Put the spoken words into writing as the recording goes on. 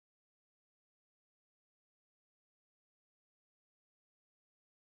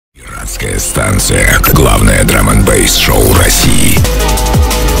Пиратская станция. Главное драм-н-бейс-шоу России.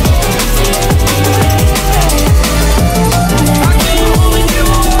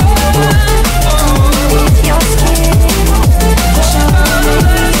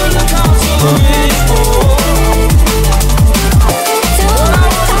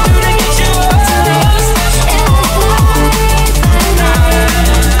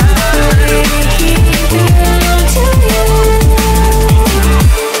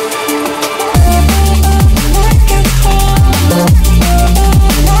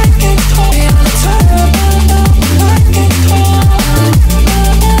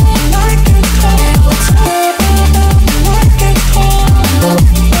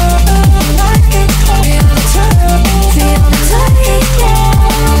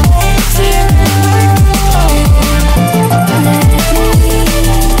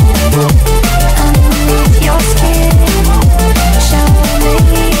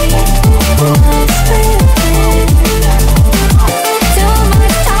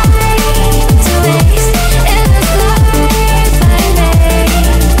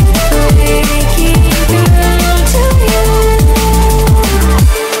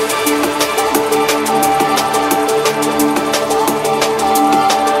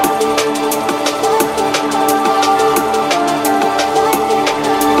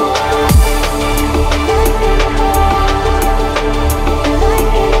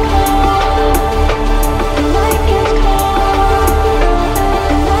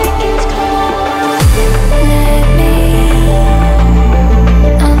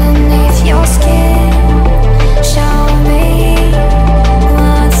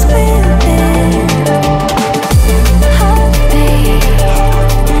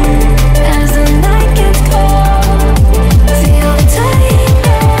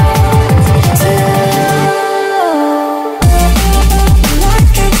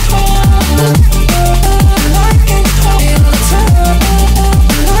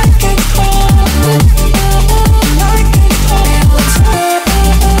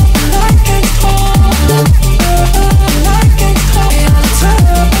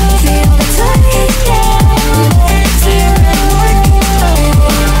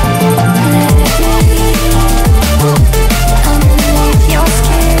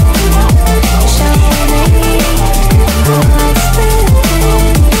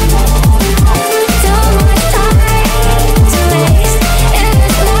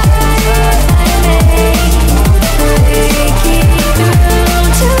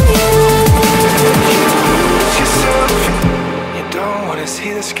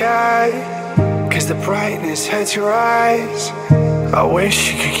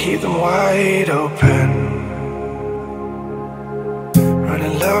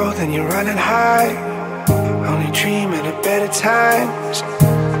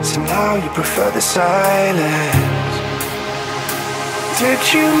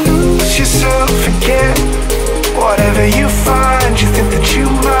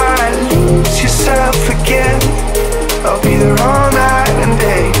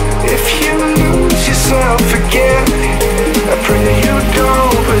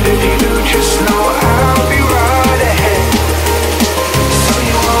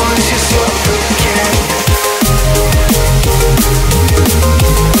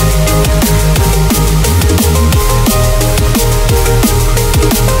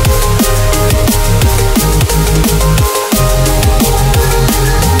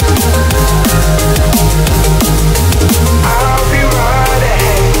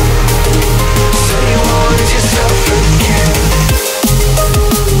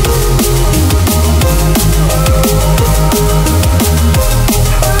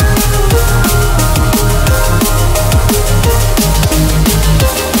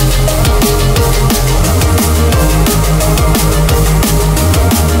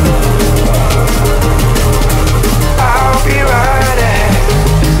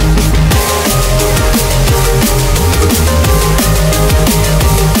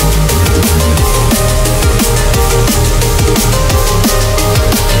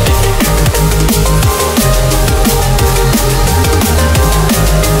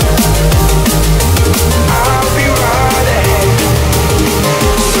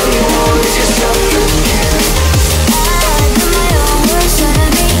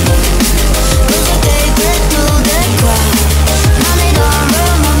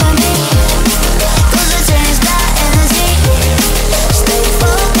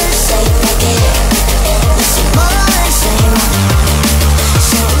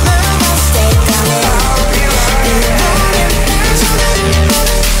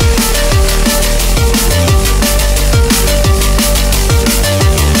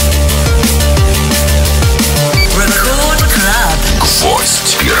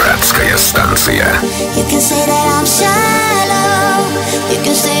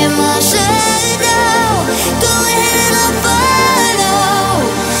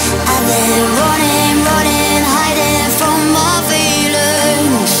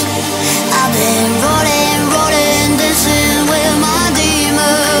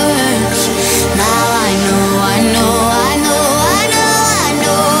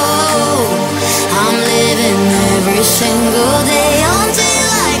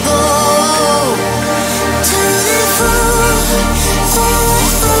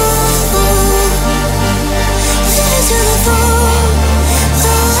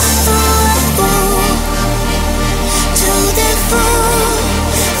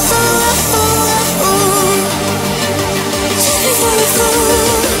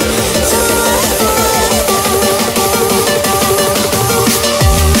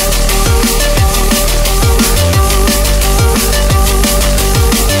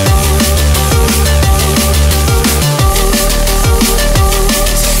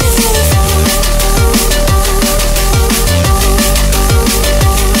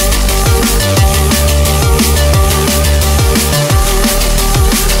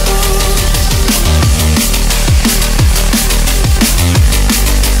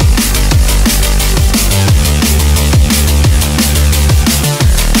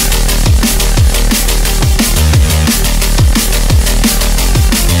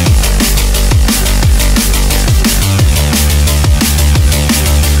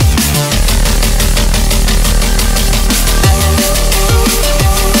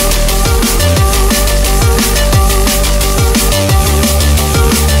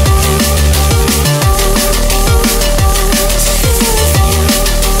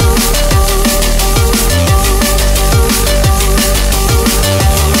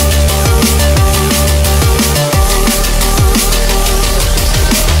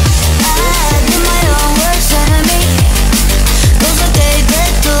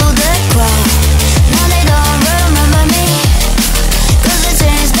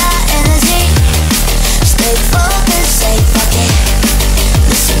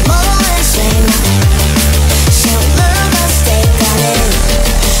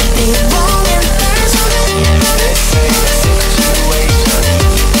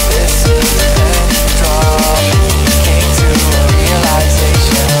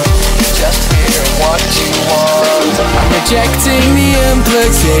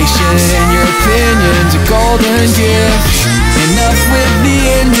 conversation. Your opinion's a golden gift. Enough with the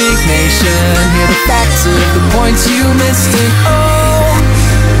indignation. Hear the facts of the points you missed, and oh,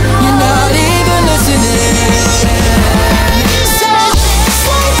 you're not even listening. So,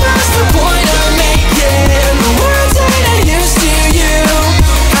 what's the point I'm making? The words that I used to you.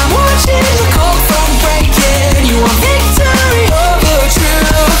 I'm watching the cold front breaking. You want victory over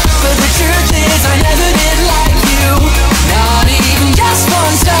truth, but the truth is I never did like you. Not even just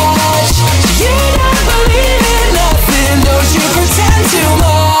one touch. You don't believe in nothing. Don't you pretend too much.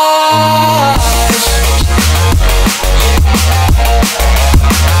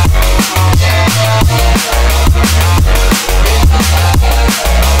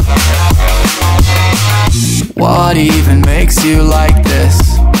 What even makes you like this?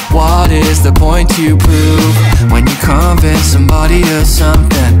 What is the point you prove when you convince somebody of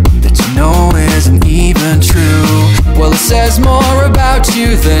something that you know isn't even true? Well, it says more about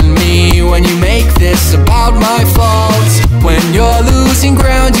you than me when you make this about my faults. When you're losing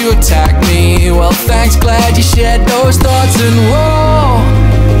ground, you attack me. Well, thanks, glad you shared those thoughts, and whoa,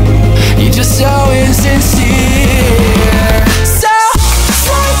 you're just so insincere. So,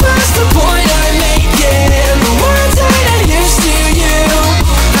 what's the point I'm making? The words that I used to you.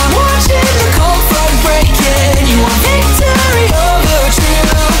 I'm watching the cold front breaking. You want victory over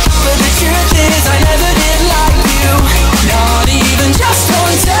truth, but the truth is I never did like you. Not even just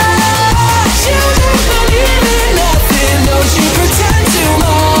one touch. You don't believe in nothing. Don't you pretend too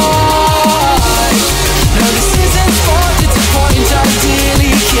much. No, this isn't sport, it's a point I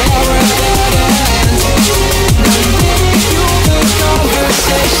really care about. And no, you didn't do the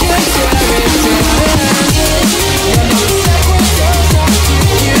conversation. Tear it down. Yeah, no, the second goes up to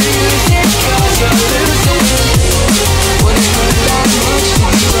you. Use it 'cause you're losing. Wouldn't hurt that much to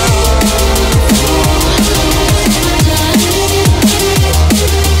try.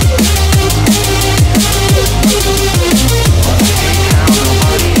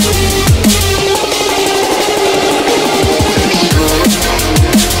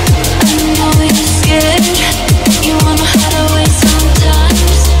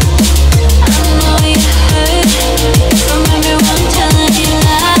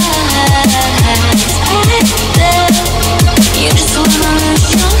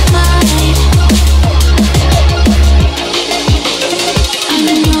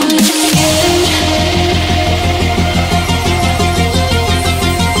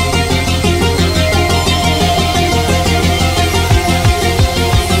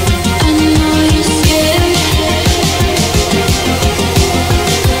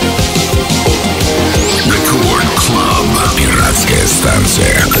 Пиратская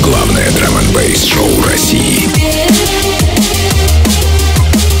станция. Главное драм-н-бейс шоу России.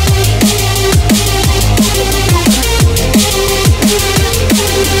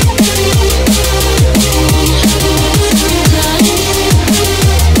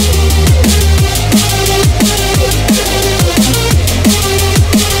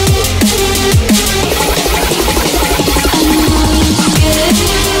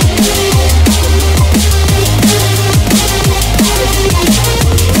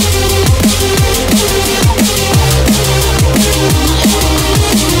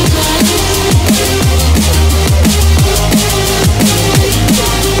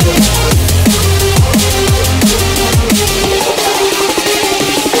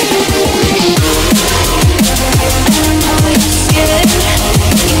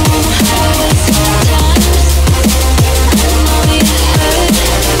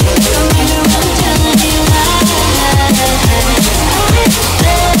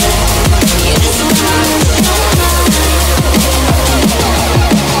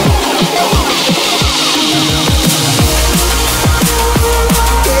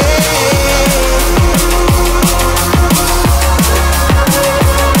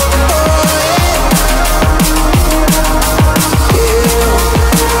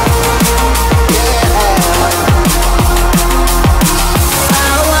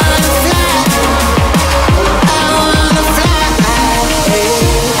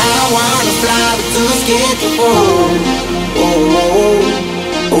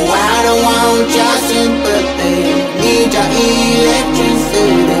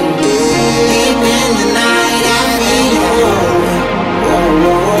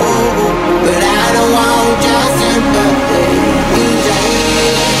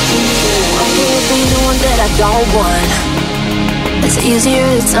 It's easier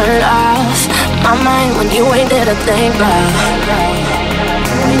to turn off my mind when you ain't there to think about.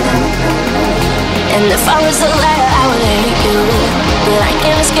 And if I was a liar, I would hate you, but I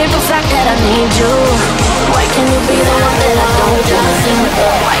can't escape the fact that I need you. Why can't you be the one that I don't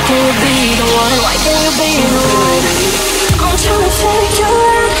trust? can you be the one? Why can't you be the one? I'm trying to figure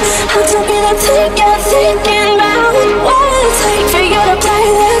out how to be the thing you're thinking about. What will it take for you to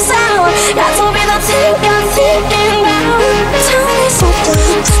play this out? Got to be the thing you're thinking about. Tell me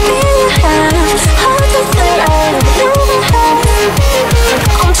something, be you have hard to figure out. Never have.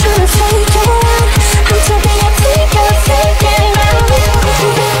 I'm trying to figure out how to be the thing you're thinking about.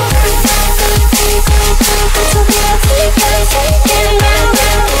 How to be the thing you're thinking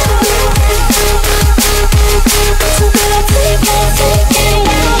about. To be the thing you're thinking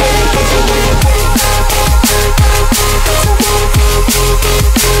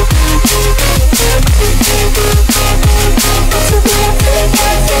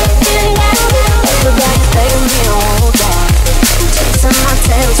everybody's begging me to hold on. Chasing my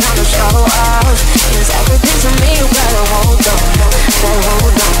tail, trying to show off. It's everything to me, you better hold on. Better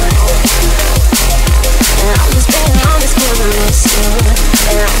hold on. And I'm just being honest, 'cause I miss you.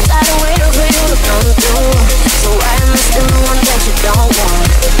 And I'm tired of waiting for you to come through. So why am I still the one that you don't want?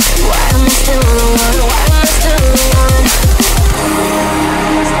 Why am I still the one? Why am I still the one?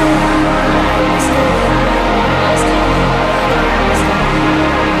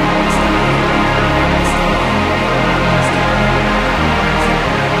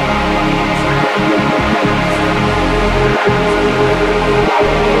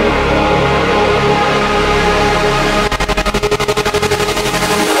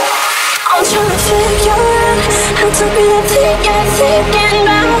 I'm trying to figure out how to be the thing you're thinking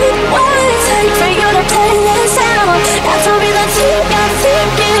about. What will it take for you to play this out? Got to be the thing you're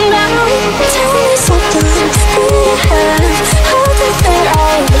thinking about. Tell me something, who you have hard to figure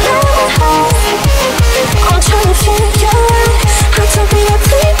out. Never have. I'm trying to figure out how to be the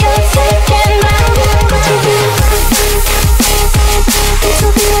thing you're thinking about. To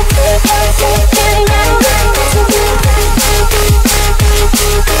be the thing you're thinking about. To be the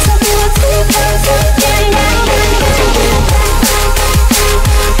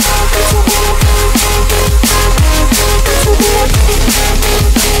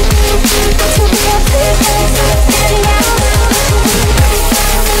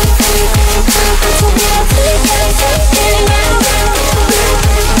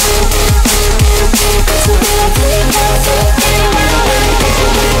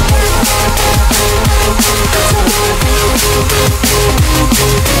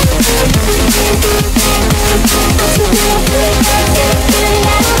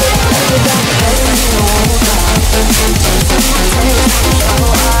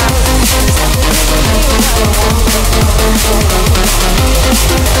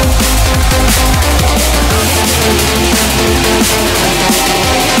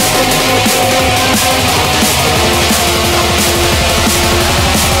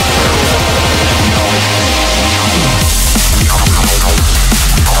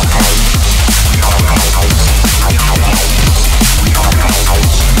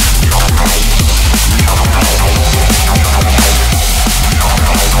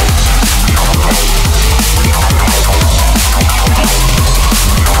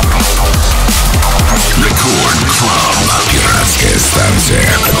Пиратская станция.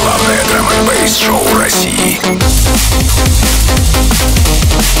 Главное драм-н-бейс-шоу России.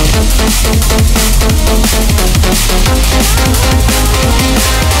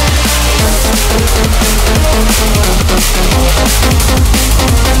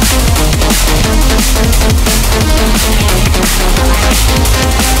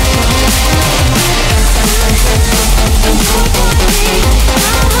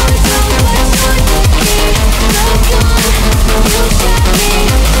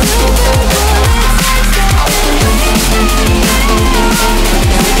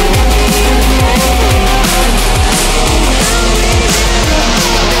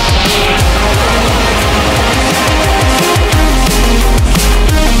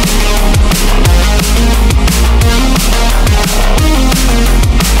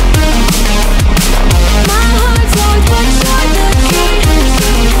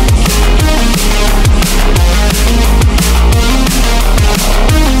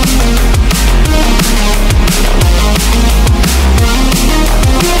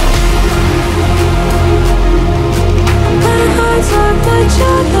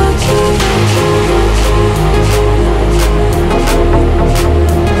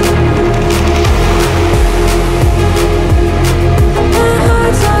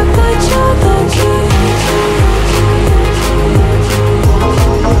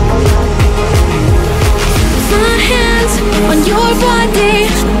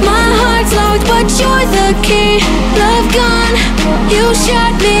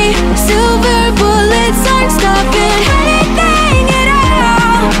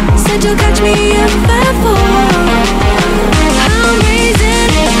 me if ever. I'm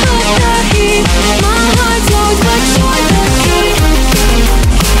raising up the heat. My heart's yours, but you're the key.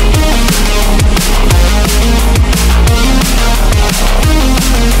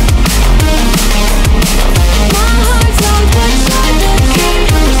 My heart's yours, but you're the key.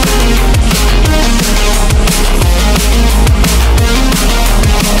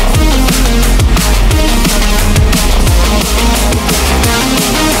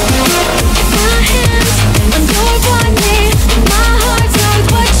 My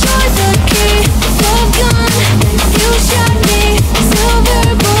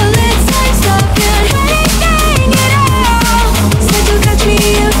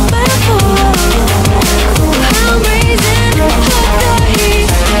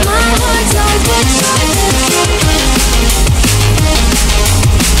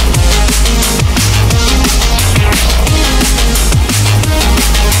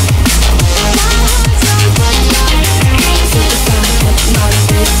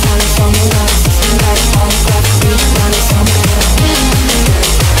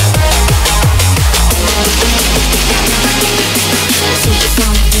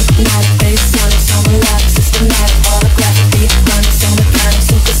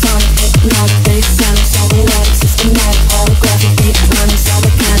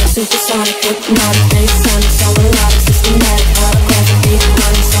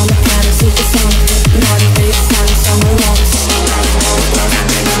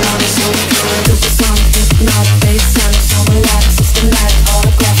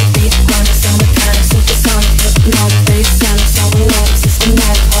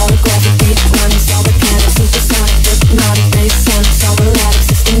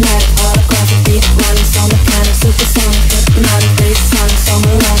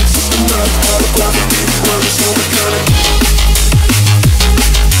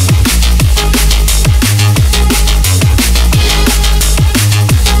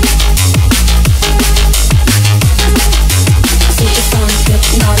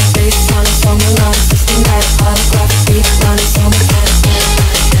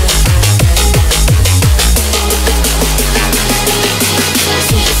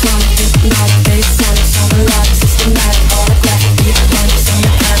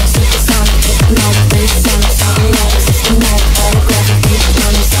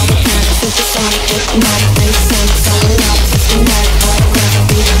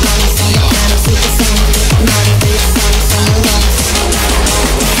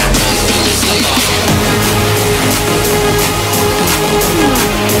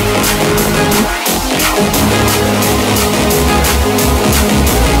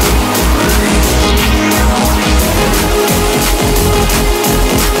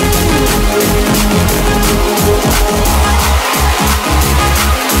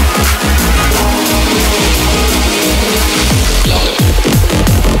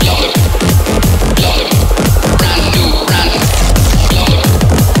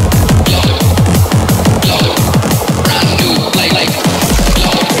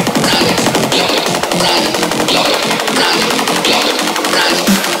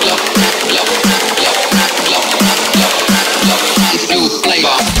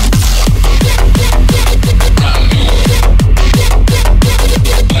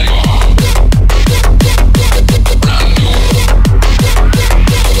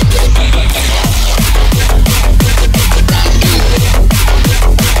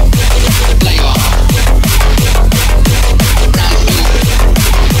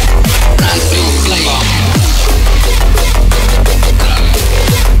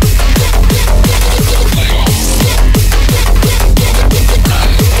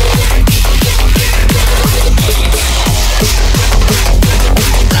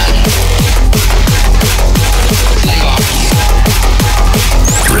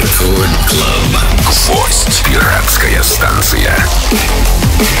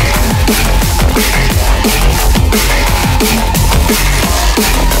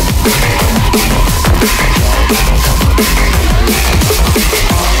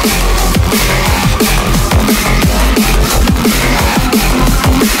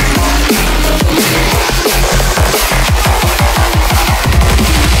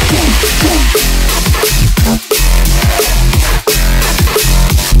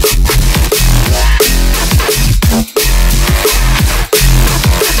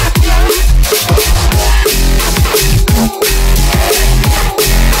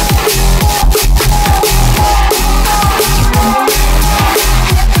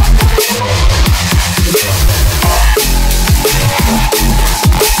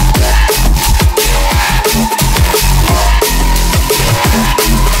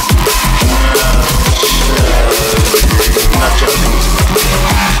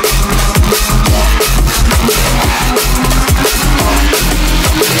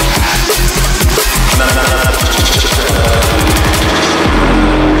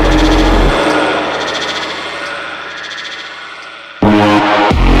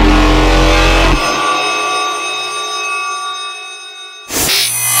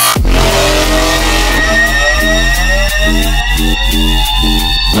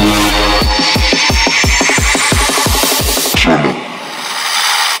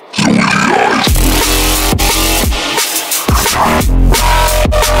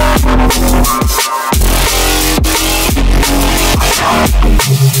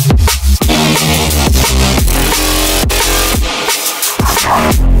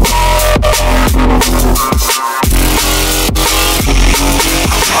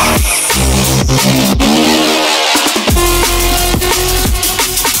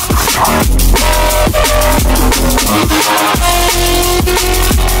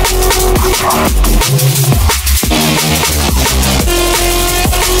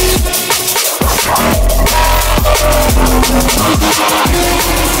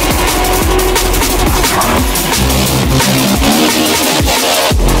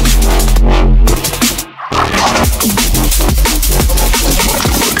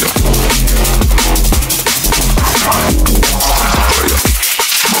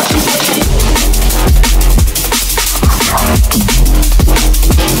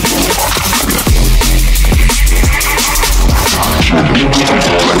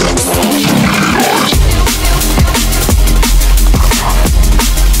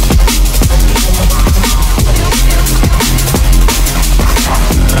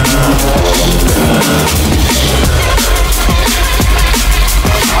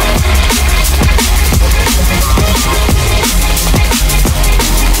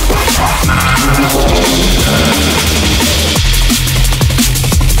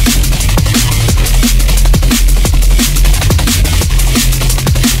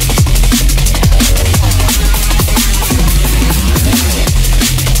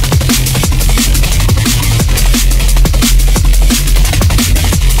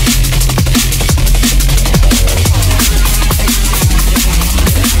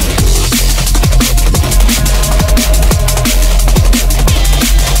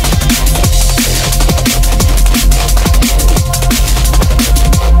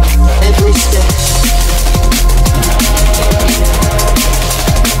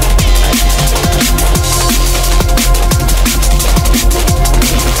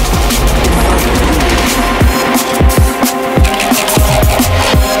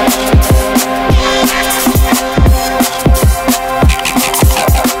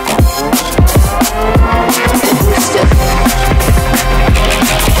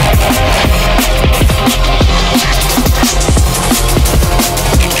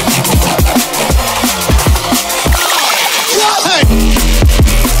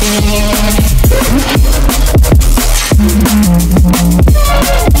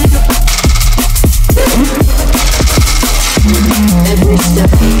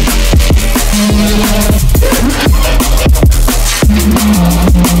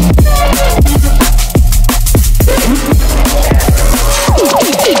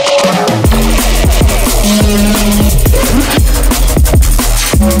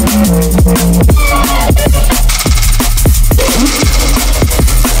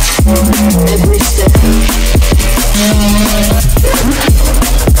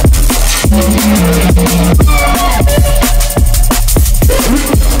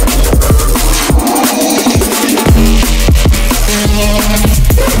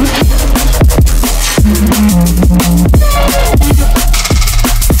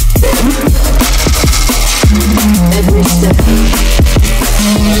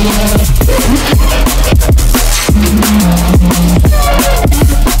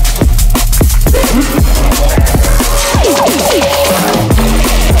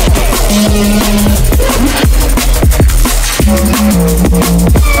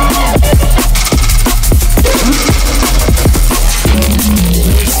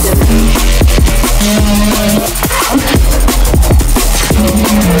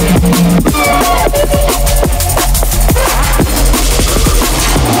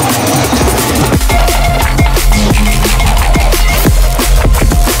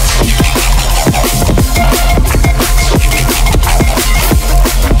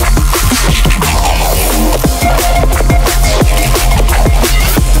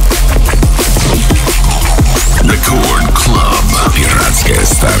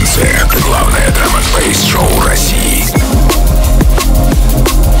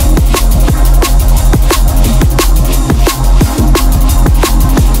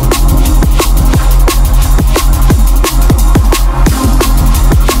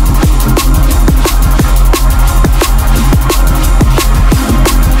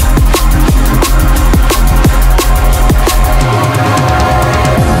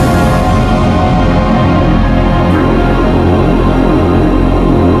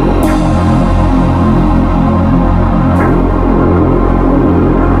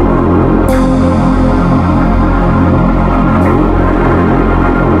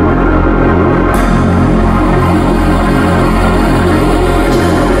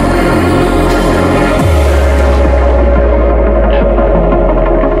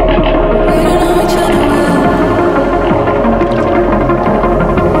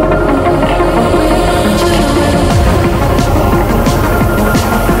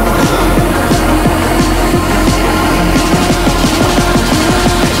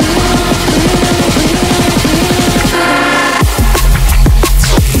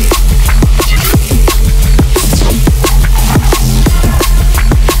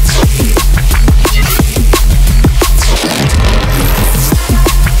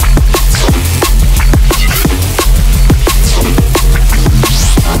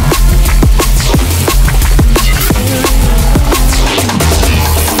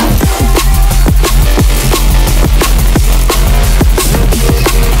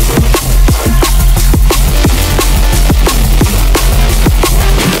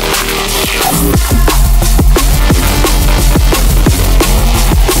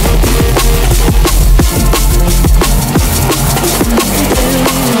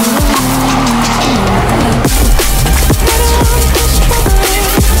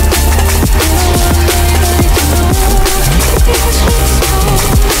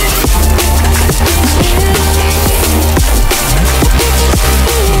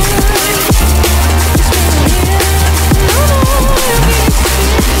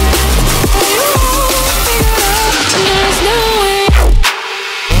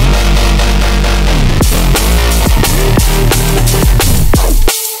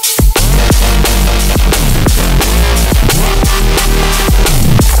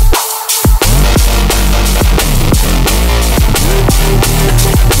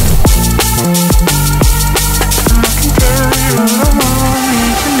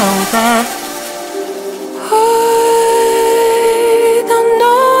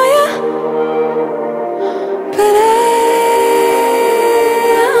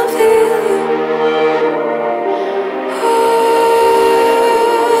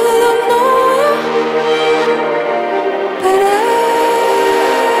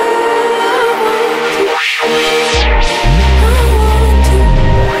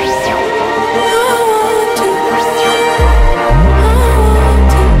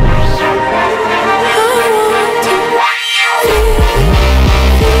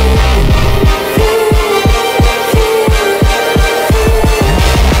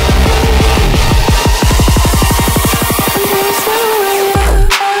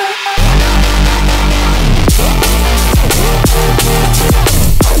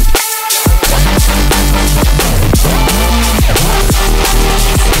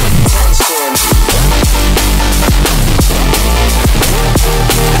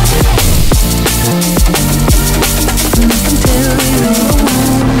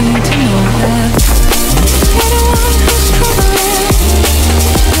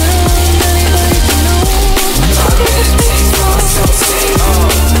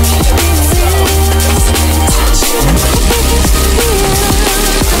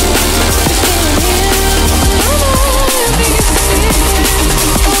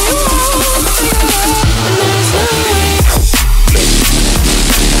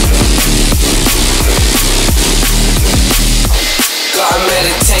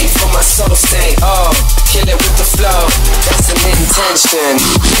soul state, oh, kill it with the flow, that's an intention.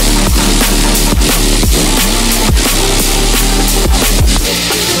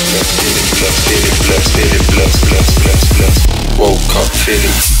 Woke up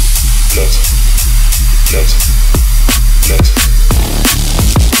feeling blessed.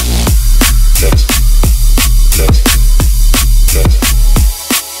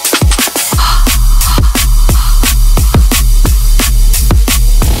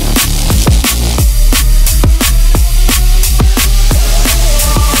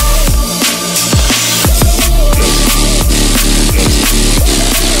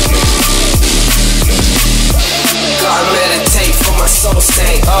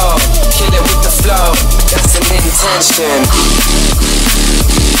 Intention.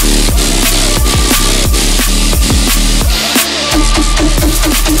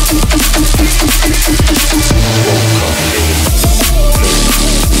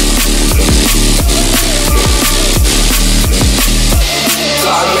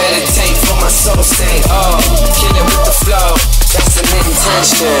 Gotta meditate for my soul state, oh, kill it with the flow, that's an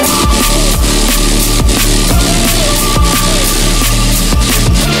intention.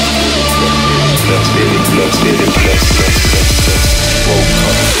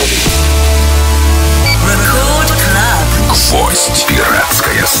 Рекорд Клаб. Гвоздь.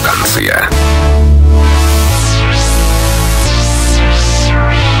 Пиратская станция.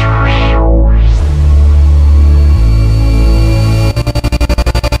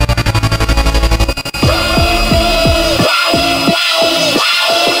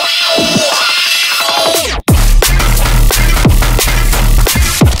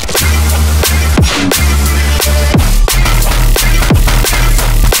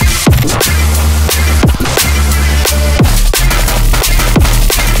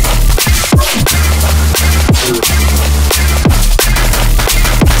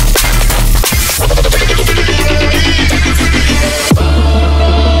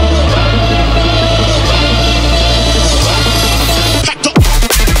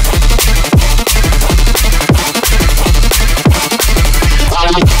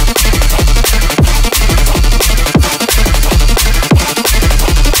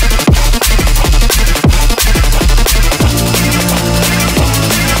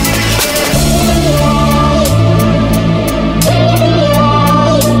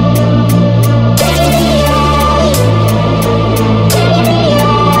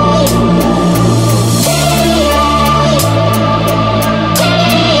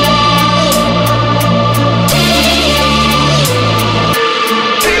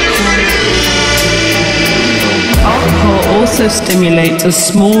 Stimulates a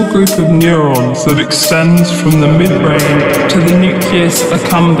small group of neurons that extends from the midbrain to the nucleus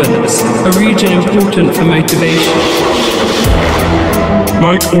accumbens, a region important for motivation.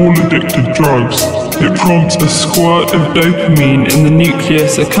 Like all addictive drugs, it prompts a squirt of dopamine in the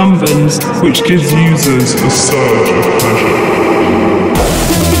nucleus accumbens, which gives users a surge of pleasure.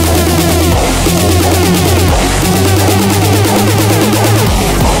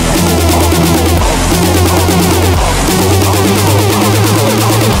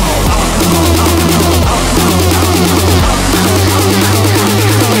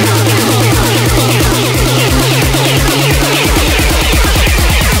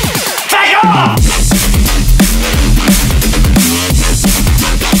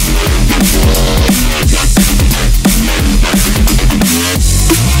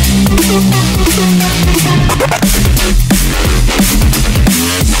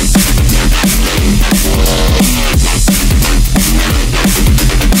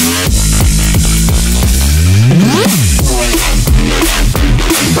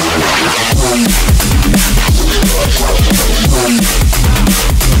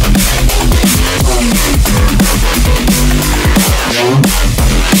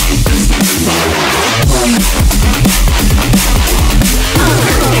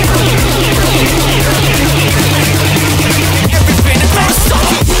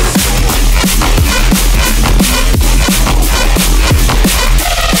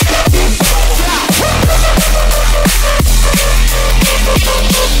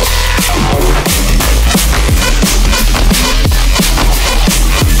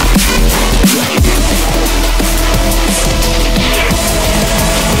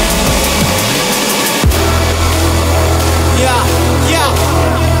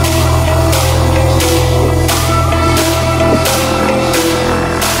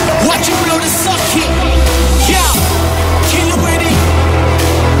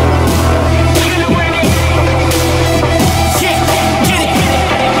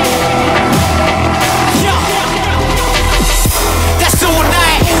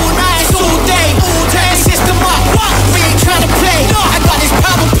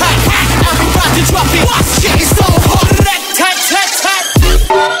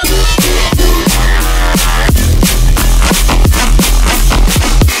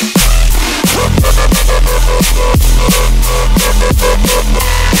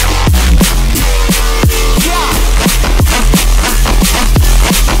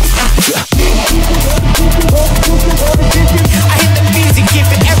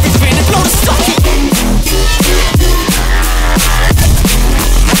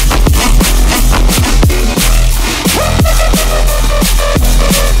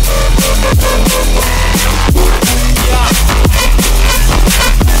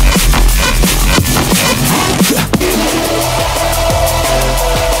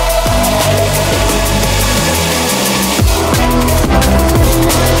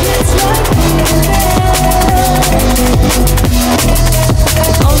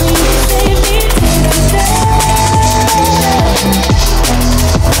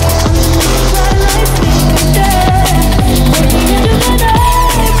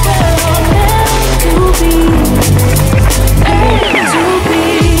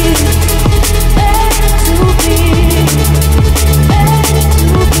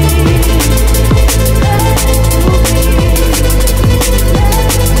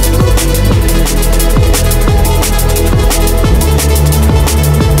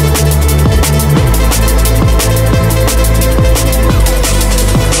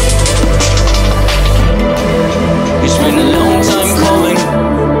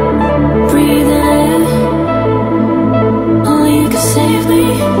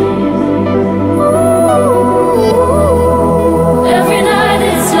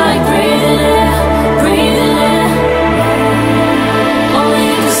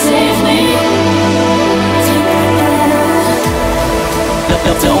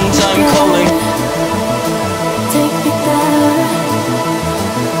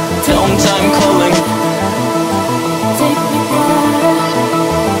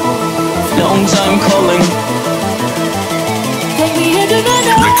 long time calling.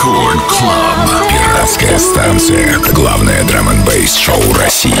 Рекорд Клаб. Пиратская станция. Главное драм-н-бейс шоу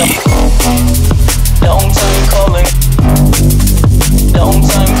России. Long time calling. Long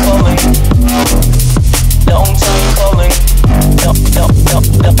time calling. Long time calling. Long time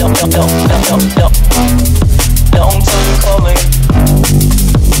calling. Long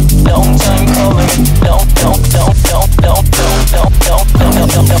time calling.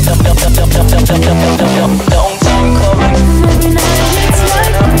 Long time calling. Every night it's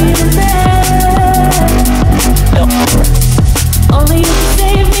like breathing there. Only you can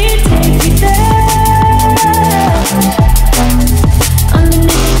save me, take me there.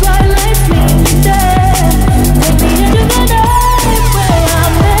 Underneath the bright lights, meet me there. Take me into the night where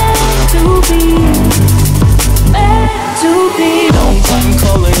I'm meant to be. Meant to be. Long time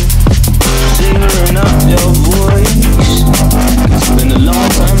calling. Singing up your voice. It's been a long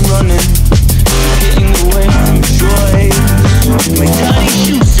time running. Getting away from joy. My tiny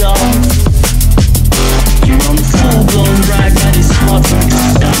shoes off. You're on the full-blown ride, but it's hard for me to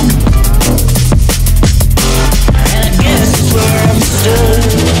stop. And I guess it's where I'm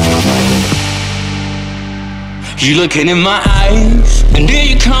stood. You looking in my eyes, and here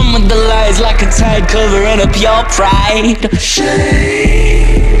you come with the lies like a tide covering up your pride.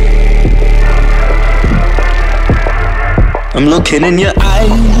 I'm looking in your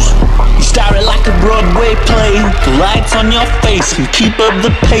eyes. You stare it like a Broadway play. The lights on your face can keep up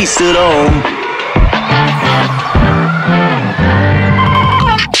the pace at all.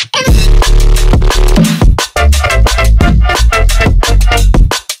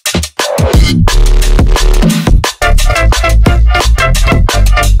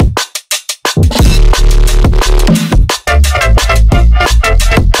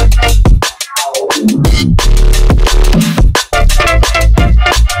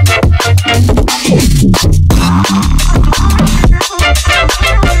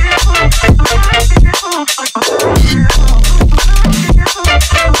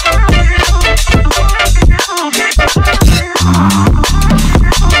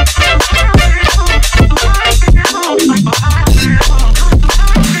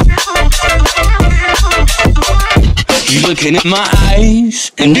 Looking in my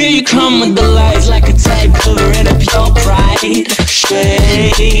eyes, and here you come with the lies like a tide covering up your pride.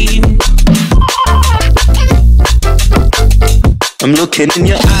 Shame. I'm looking in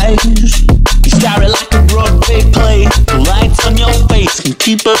your eyes. You stare it like a Broadway play. The lights on your face can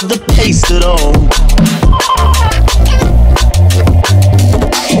keep up the pace at all.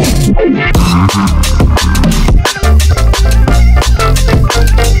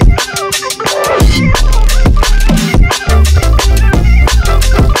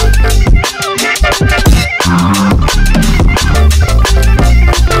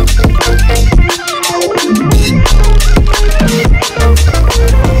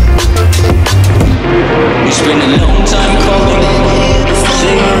 It's been a long time calling,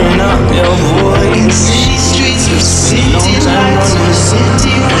 singing up your voice. City streets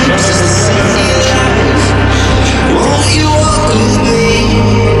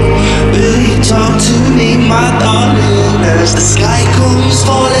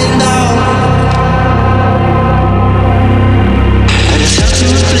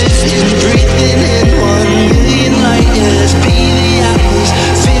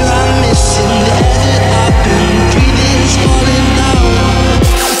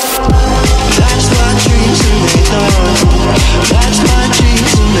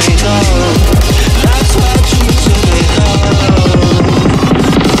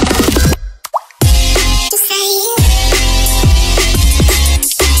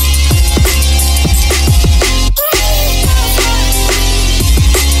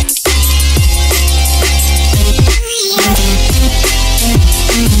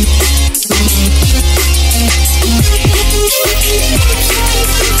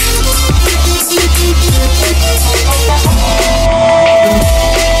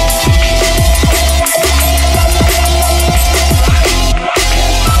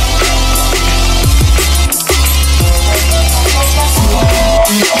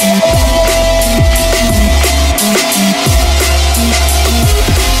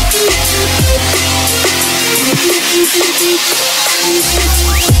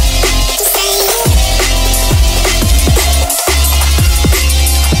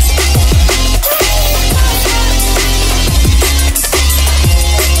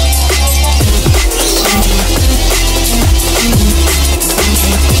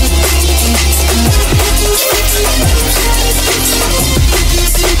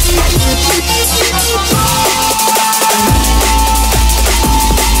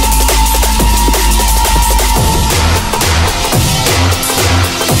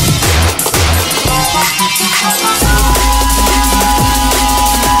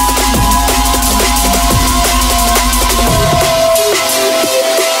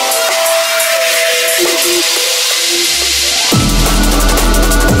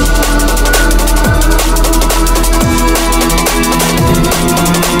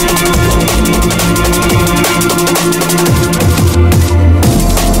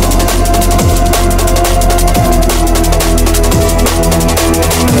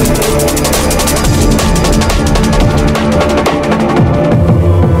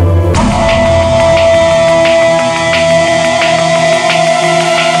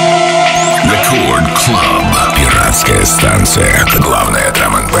Club. Пиратская станция. Главное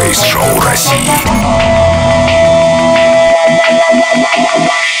драм-н-бейс шоу России.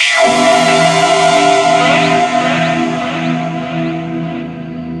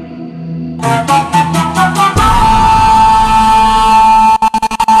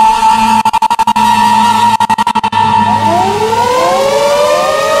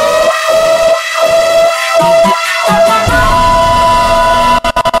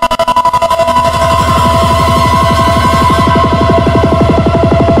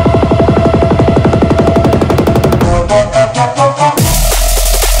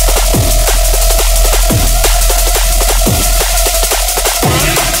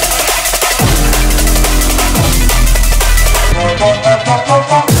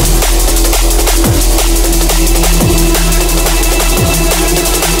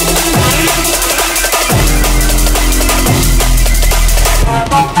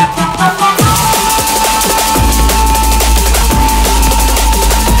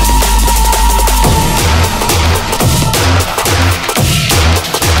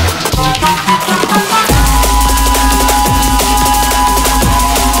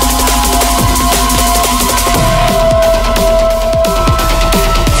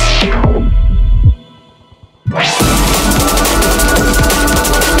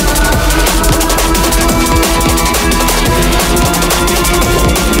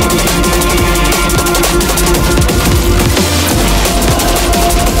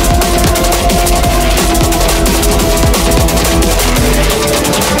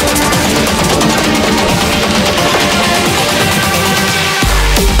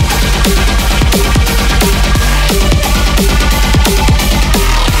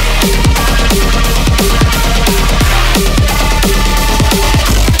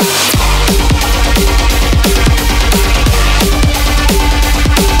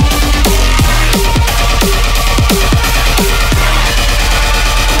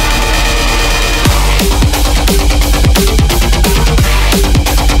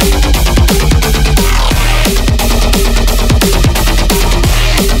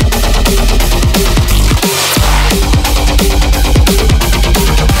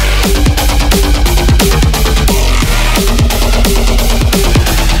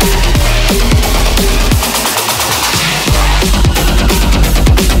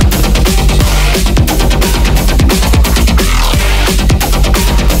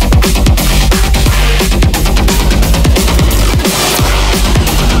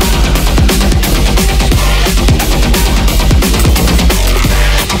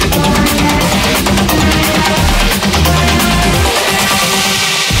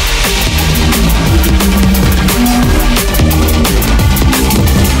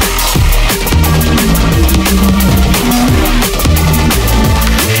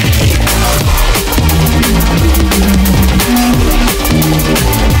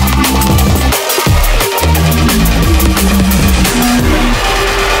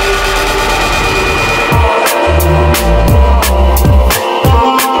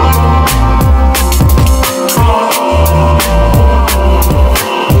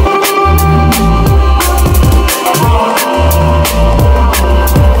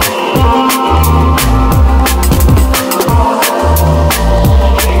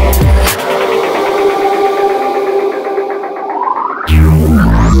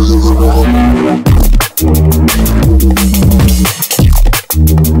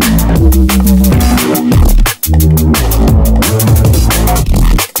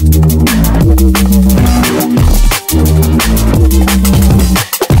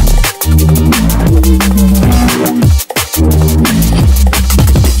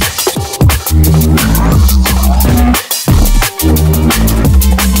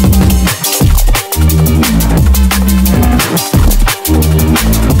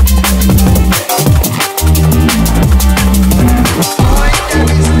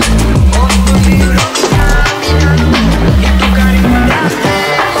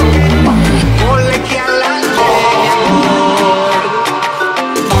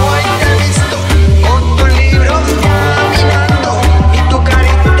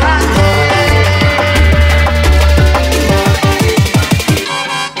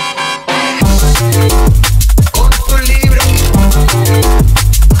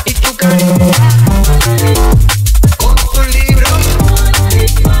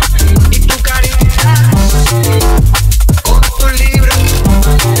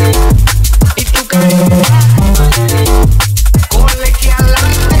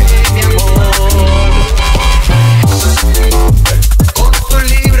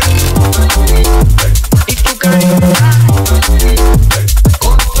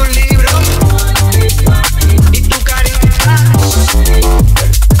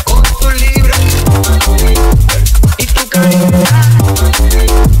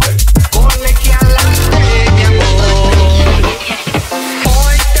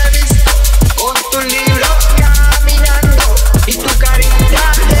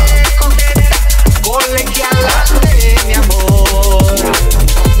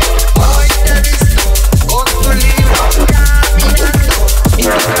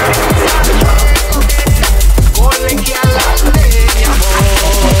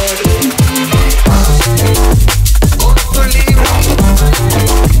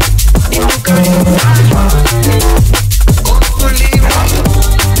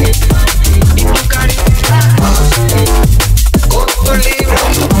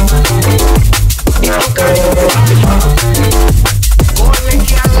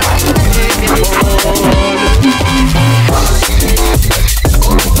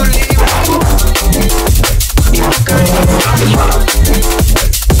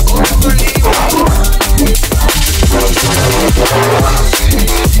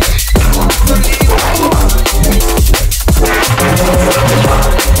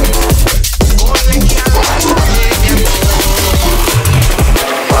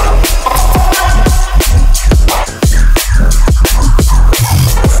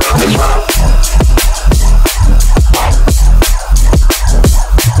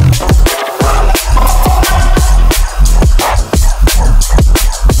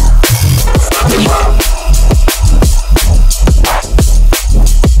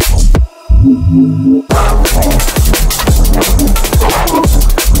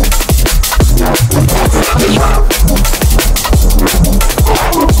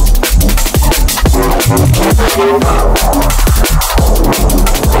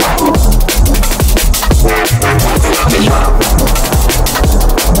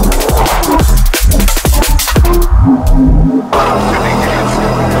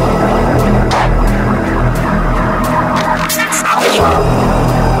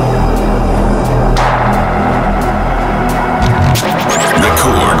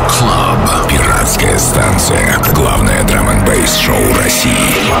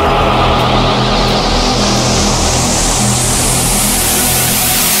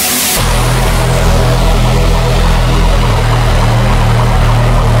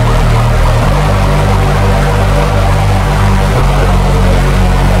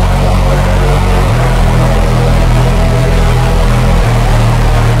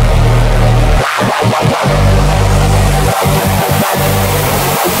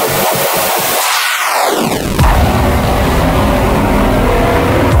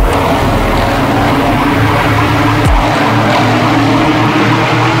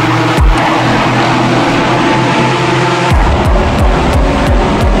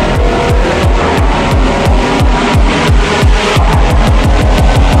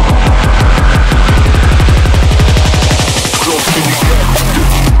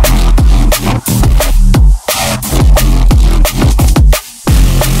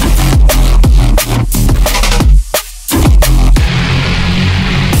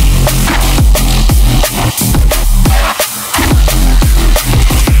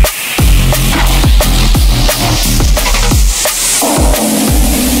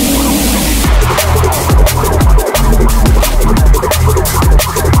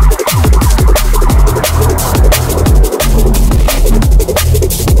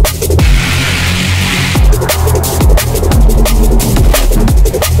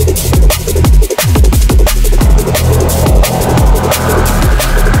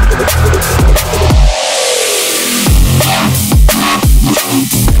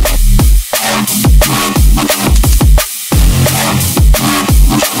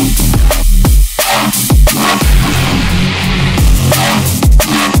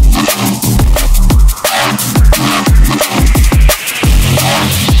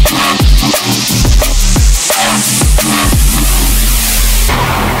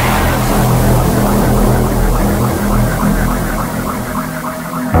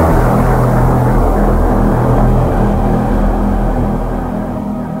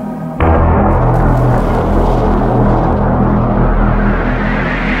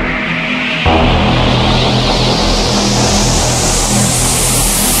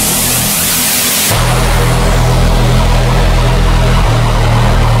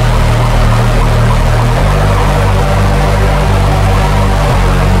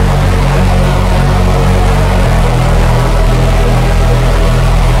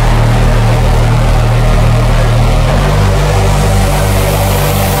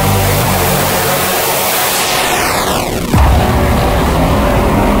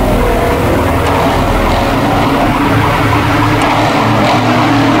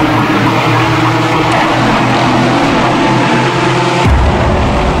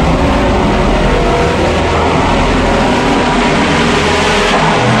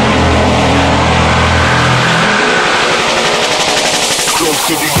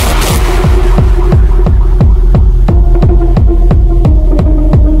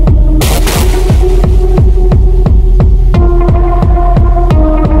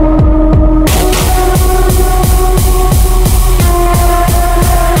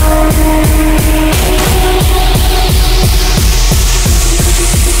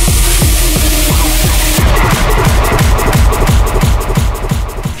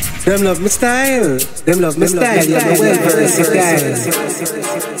 Them love my style. Them love my style. You're well versatile.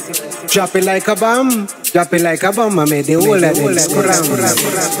 Drop it like a bomb. Drop it like a bomb. I made the whole of them scram.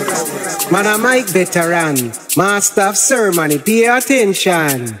 Man, a mic veteran. Master of ceremony. Pay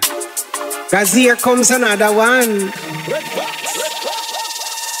attention. Cause here comes another one.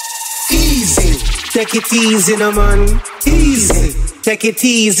 Easy. Take it easy, no man. Easy. Take it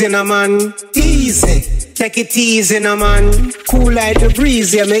easy, no man. Easy. Take it easy, no man. Cool like the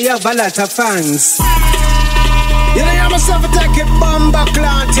breeze, yeah, me have a lot of fans. You know, you myself take it bomba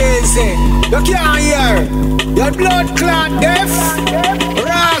clot easy. You can't hear. Your blood clot deaf.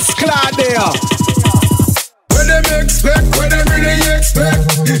 Ras clot there. When them expect, when them really expect.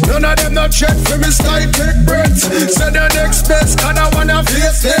 None of them not check for me style take breath. So the next best, cause I wanna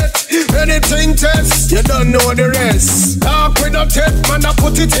face it. Anything test, you don't know the rest. Talk with no tech, man, I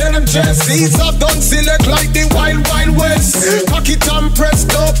put it in them chest. These are done select like the wild, wild west. Cock it and press,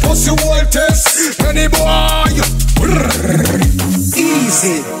 no pussy wall test. Any boy,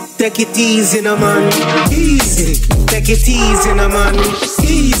 easy. Take it easy, no man. Easy. Take it easy, no man.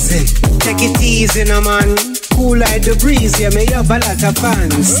 Easy. Take it easy, no man. Cool like the breeze, yeah, me have a lot of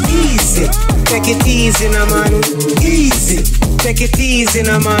fans. Easy. Take it easy, no man. Easy. Take it easy,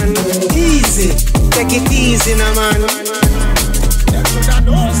 no man. Easy. Take it easy, no man. You should have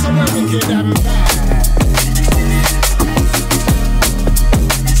known someone to get them back.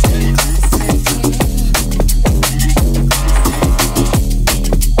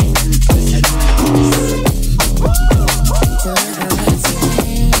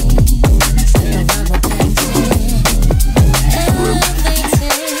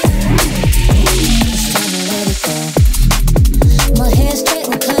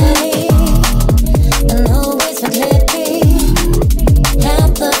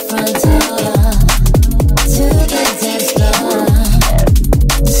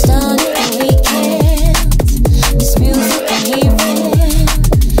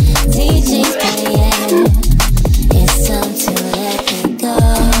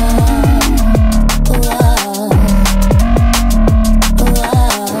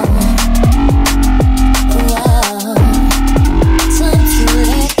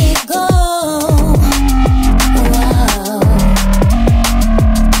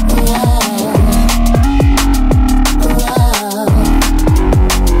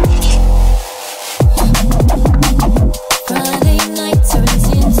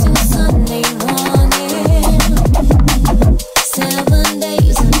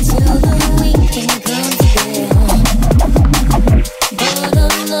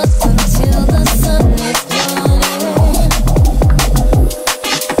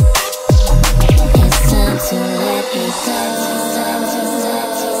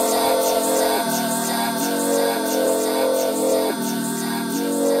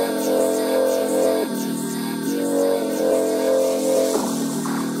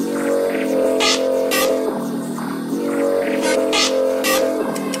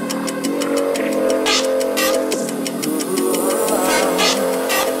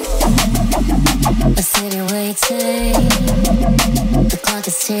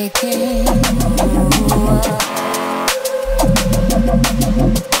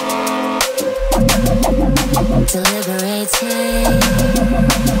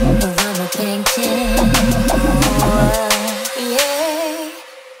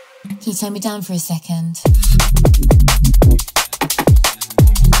 Turn me down for a second.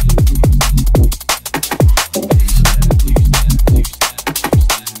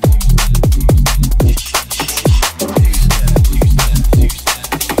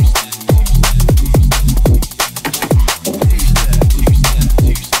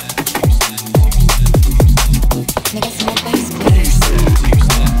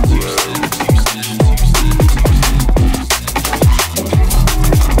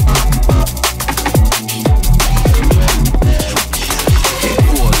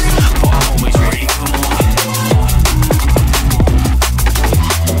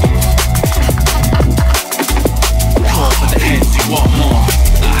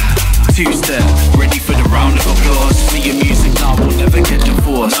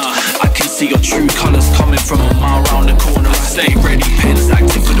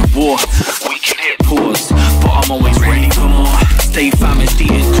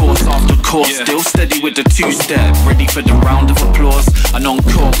 The two-step, ready for the round of applause, and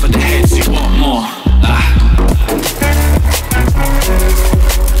encore for the heads who want more.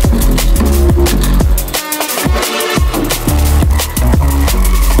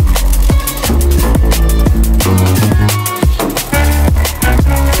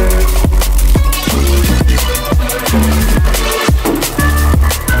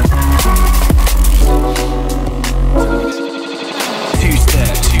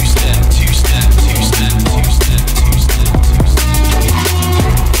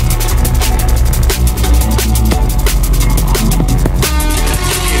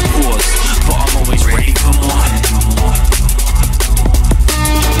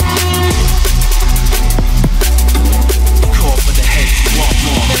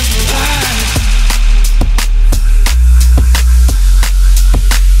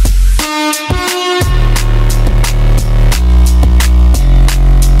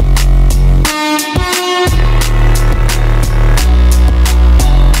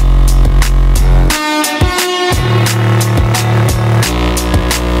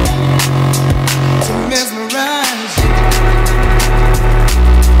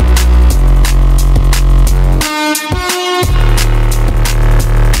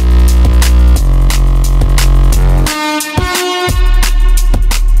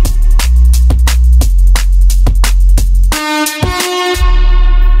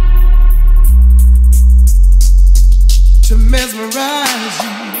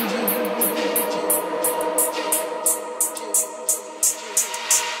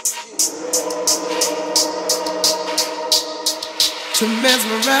 to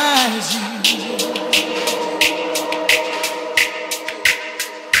mesmerize you.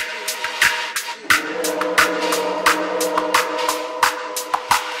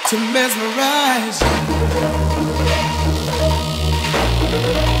 To mesmerize you.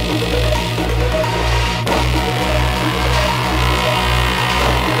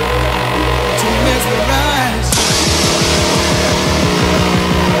 To mesmerize you.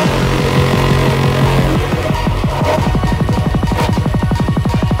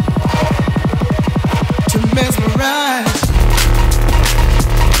 To mesmerize.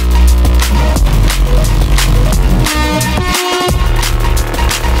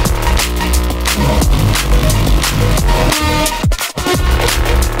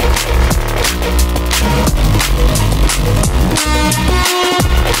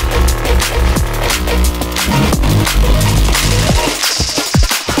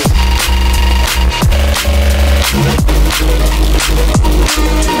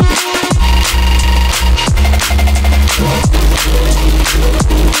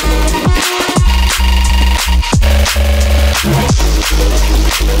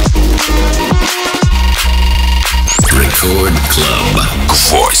 Рекорд Клаб.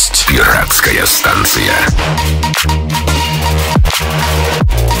 Гвоздь. Пиратская станция.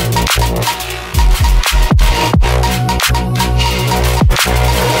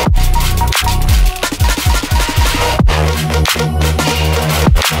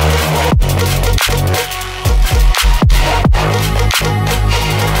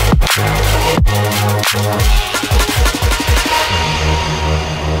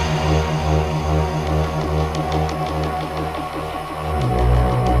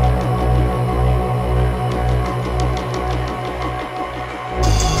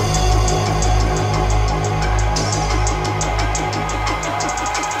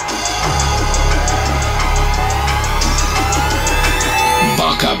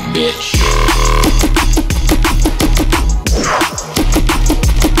 Bitch.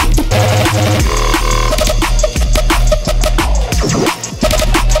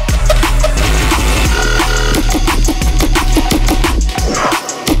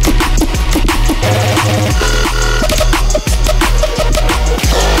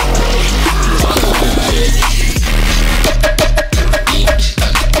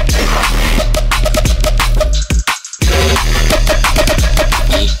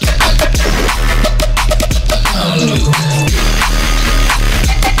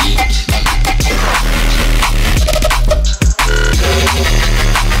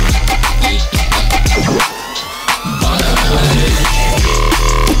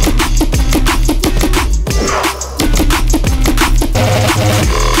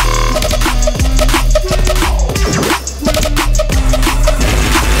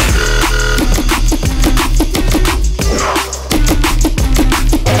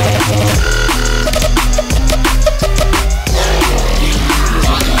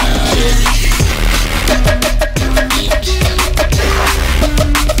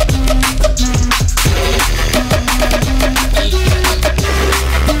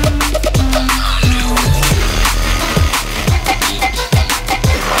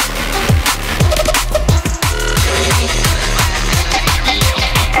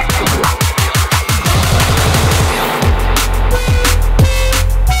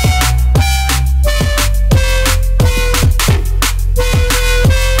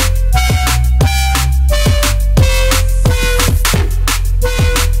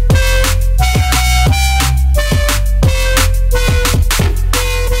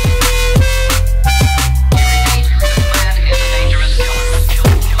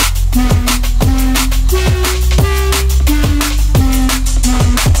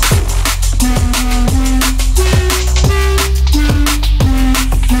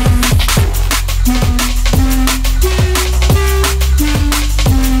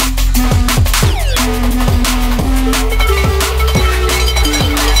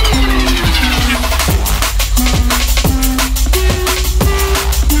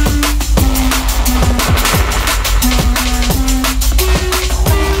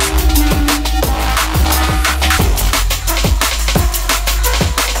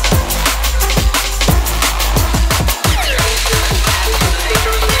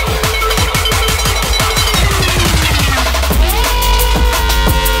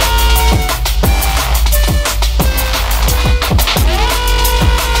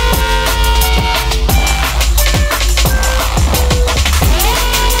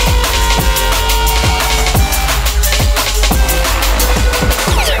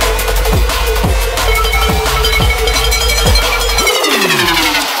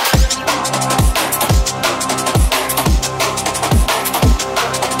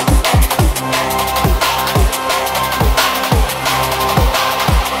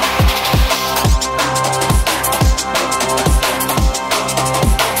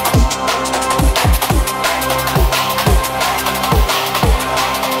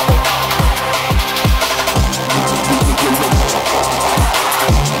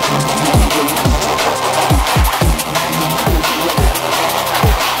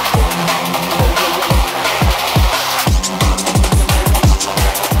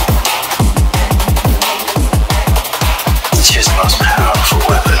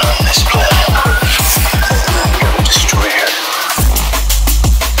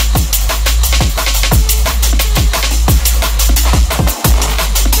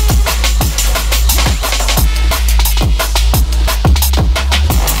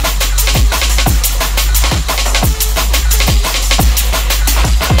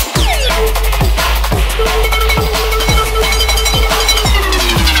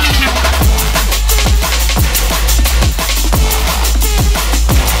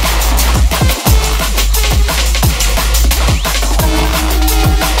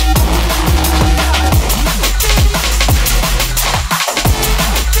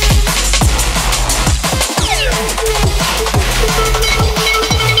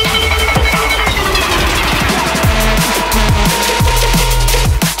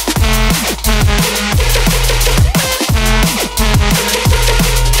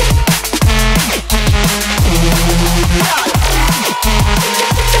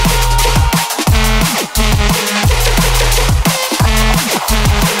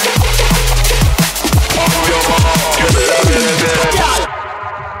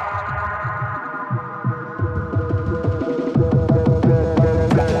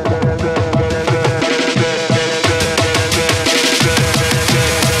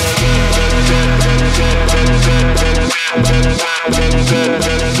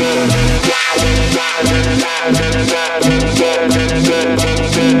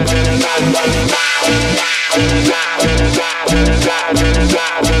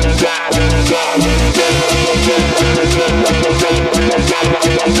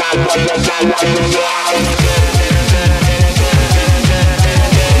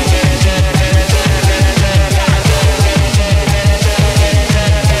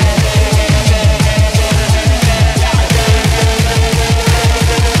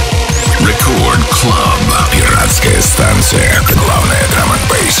 Пиратская станция. Главное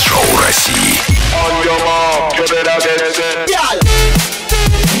драм-н-бейс шоу России.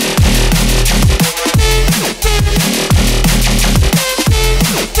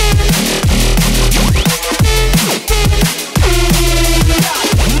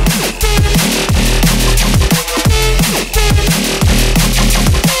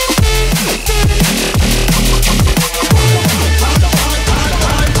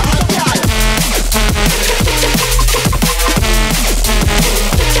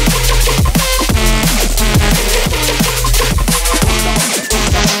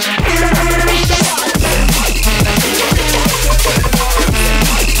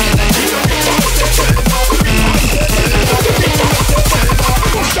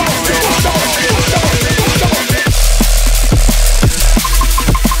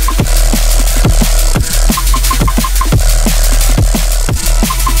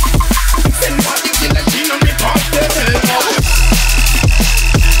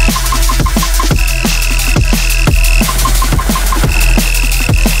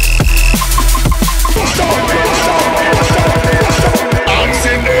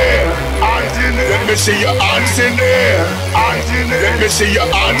 See your hands in there, hands in there. Let me see your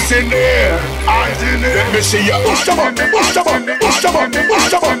hands in there, hands in there. Let me see your push them up, push them up, push them up, push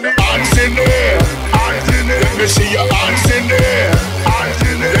them up. Hands in there, hands in there. Let me see your hands in there, hands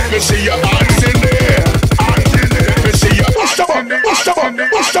in there. Let me see your hands in there, hands in there. Let me see your push them up, push them up,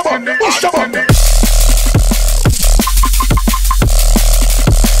 push them up, push them up.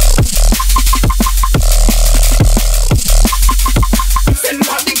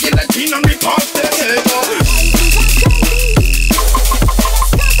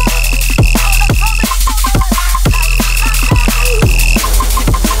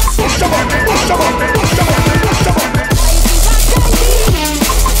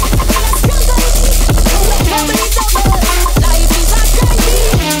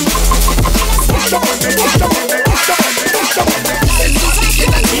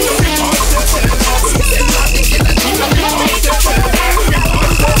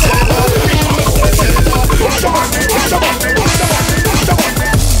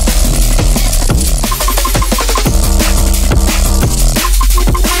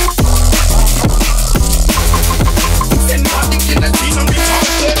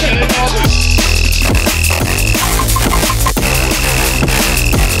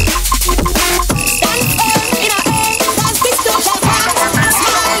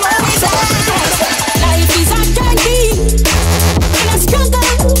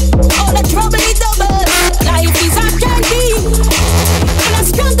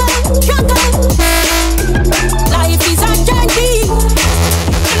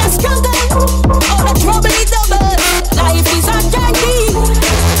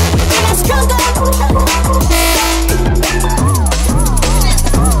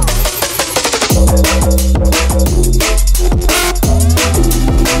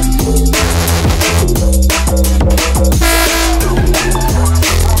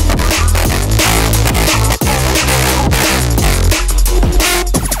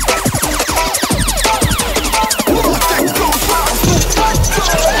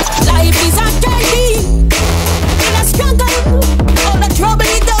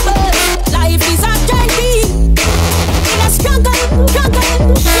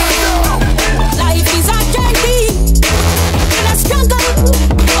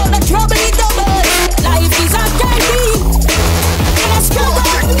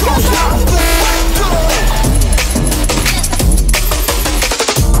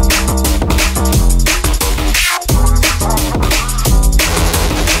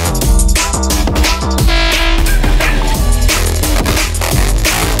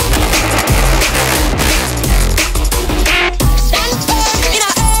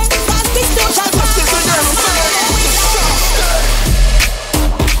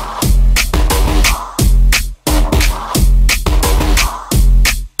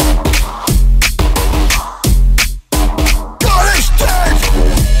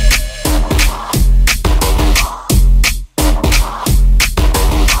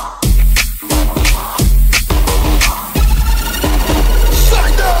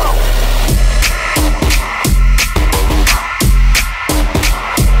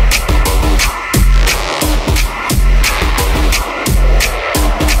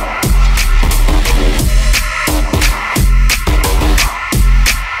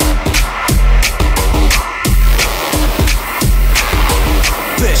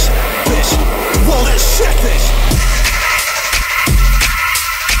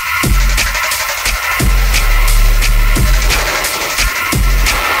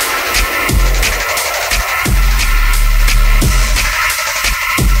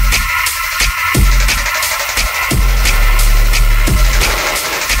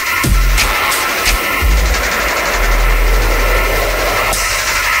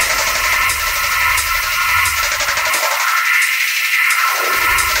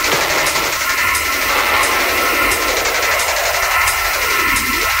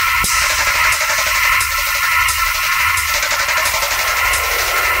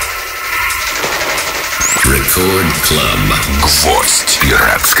 Рекорд Клаб. Гвоздь.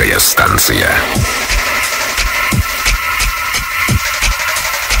 Пиратская станция.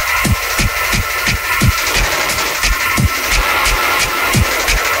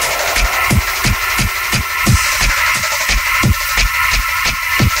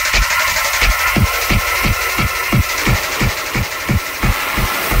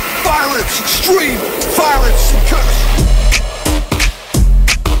 Extreme violence and curse.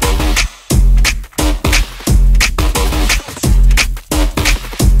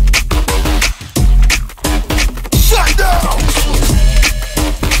 Shut down.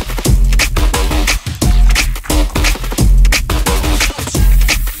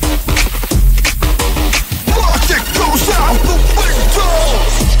 Logic goes out the window.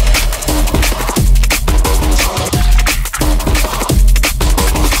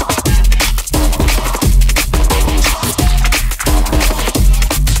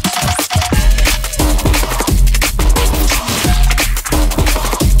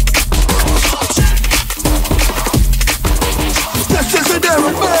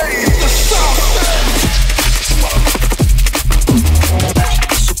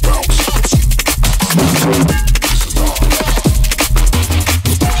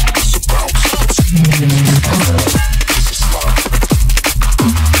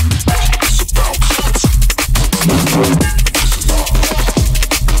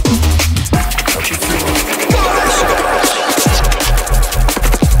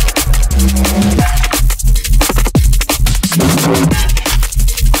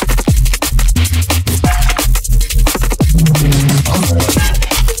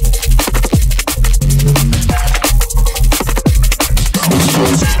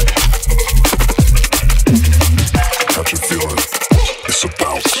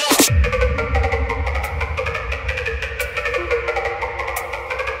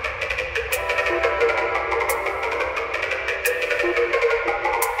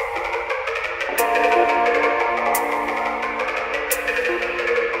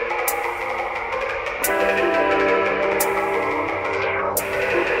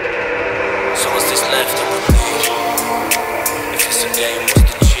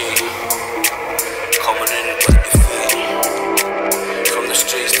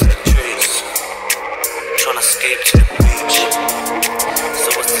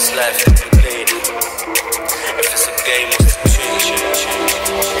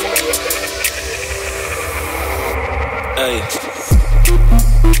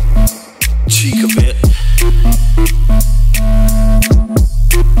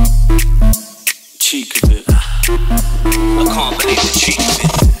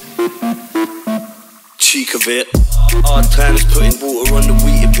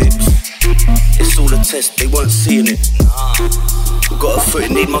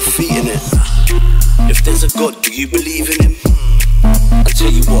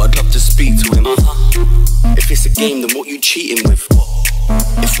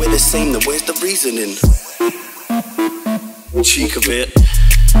 Cheek of it.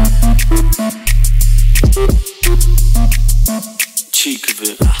 Cheek of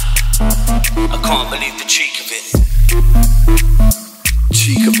it. I can't believe the cheek of it.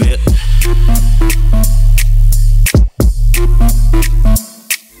 Cheek of it.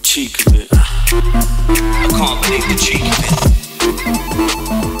 Cheek of it. I can't believe the cheek of it.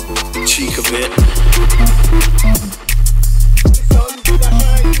 Cheek of it.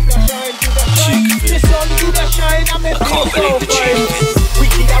 I can't believe the cheek of it.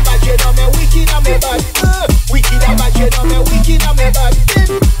 Wicked and bad, you know me, wicked and me bad. Wicked and bad, you know me, wicked and me bad.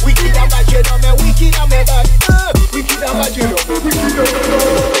 Wicked and bad, you know me, wicked and me bad. Wicked and bad, you know me, wicked and me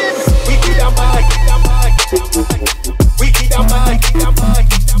bad. Wicked and bad, wicked and bad,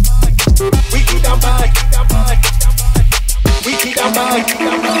 wicked and bad, wicked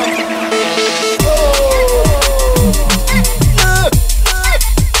and bad.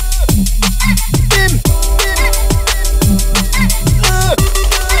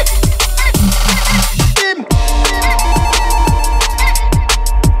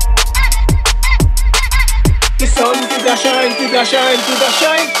 Shine, to the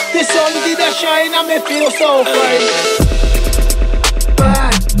shine, the sun did a shine and me feel so fine.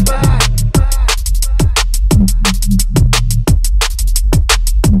 Bad, bad.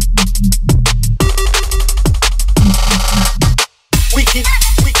 Wicked,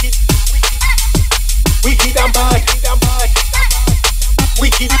 wicked, wicked, wicked and bad,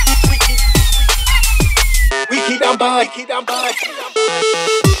 wicked, wicked, wicked and bad, wicked and bad,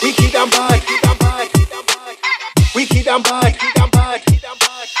 wicked and bad, wicked and bad. Wicked and bad, wicked and bad,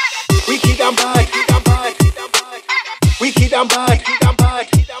 wicked and bad, wicked and bad.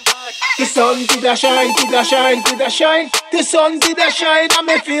 The sun sun did a shine, did a shine, did a shine. The sun did a shine and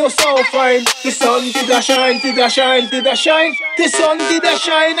me feel so fine. The sun did a shine, did a shine, did a shine. The sun did a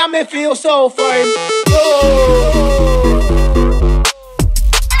shine and me feel so fine. Oh.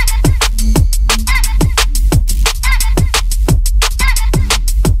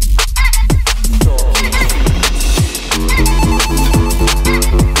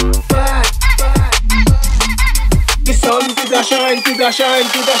 Shine, did a shine,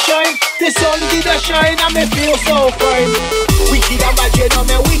 did a shine. The sun did a shine and me feel so fine. Wicked and bad, you know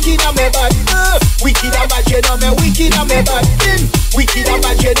me wicked and me bad. Wicked and bad, you know me wicked and me bad. Wicked and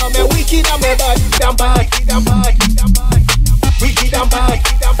bad, you know me wicked and me bad. Damn bad, damn bad, damn bad. Wicked and bad,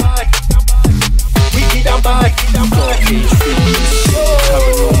 damn bad, damn bad. Wicked and bad, damn bad.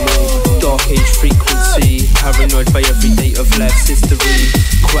 Paranormal, dark age frequency. Paranoid by every day of life's history.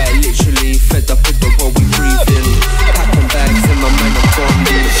 Quite literally fed up with the world we breathe in. Packing bags in my mind, I'm gone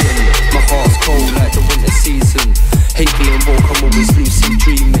losing. My heart's cold like the winter season. Hate being woke, I'm always lucid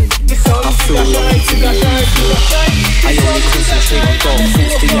dreaming. I feel like I only concentrate on dark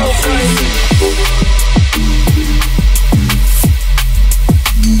thoughts, they are freezing.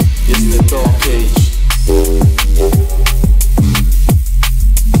 It's the dark age.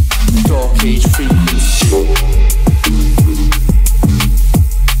 Dark age frequency.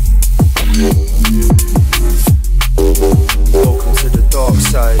 Welcome to the dark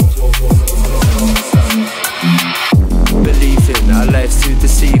side. Believing our life's too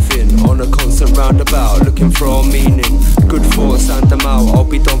deceiving. On a constant roundabout, looking for our meaning. Good thoughts, sand them out, I'll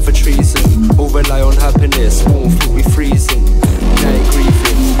be done for treason. All rely on happiness, warmth will be freezing. Night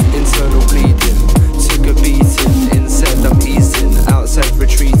grieving, internal bleeding. Took a beating, inside I'm easing. Outside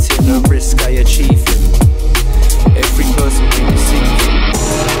retreating, a risk I achieving. Every person we receiving.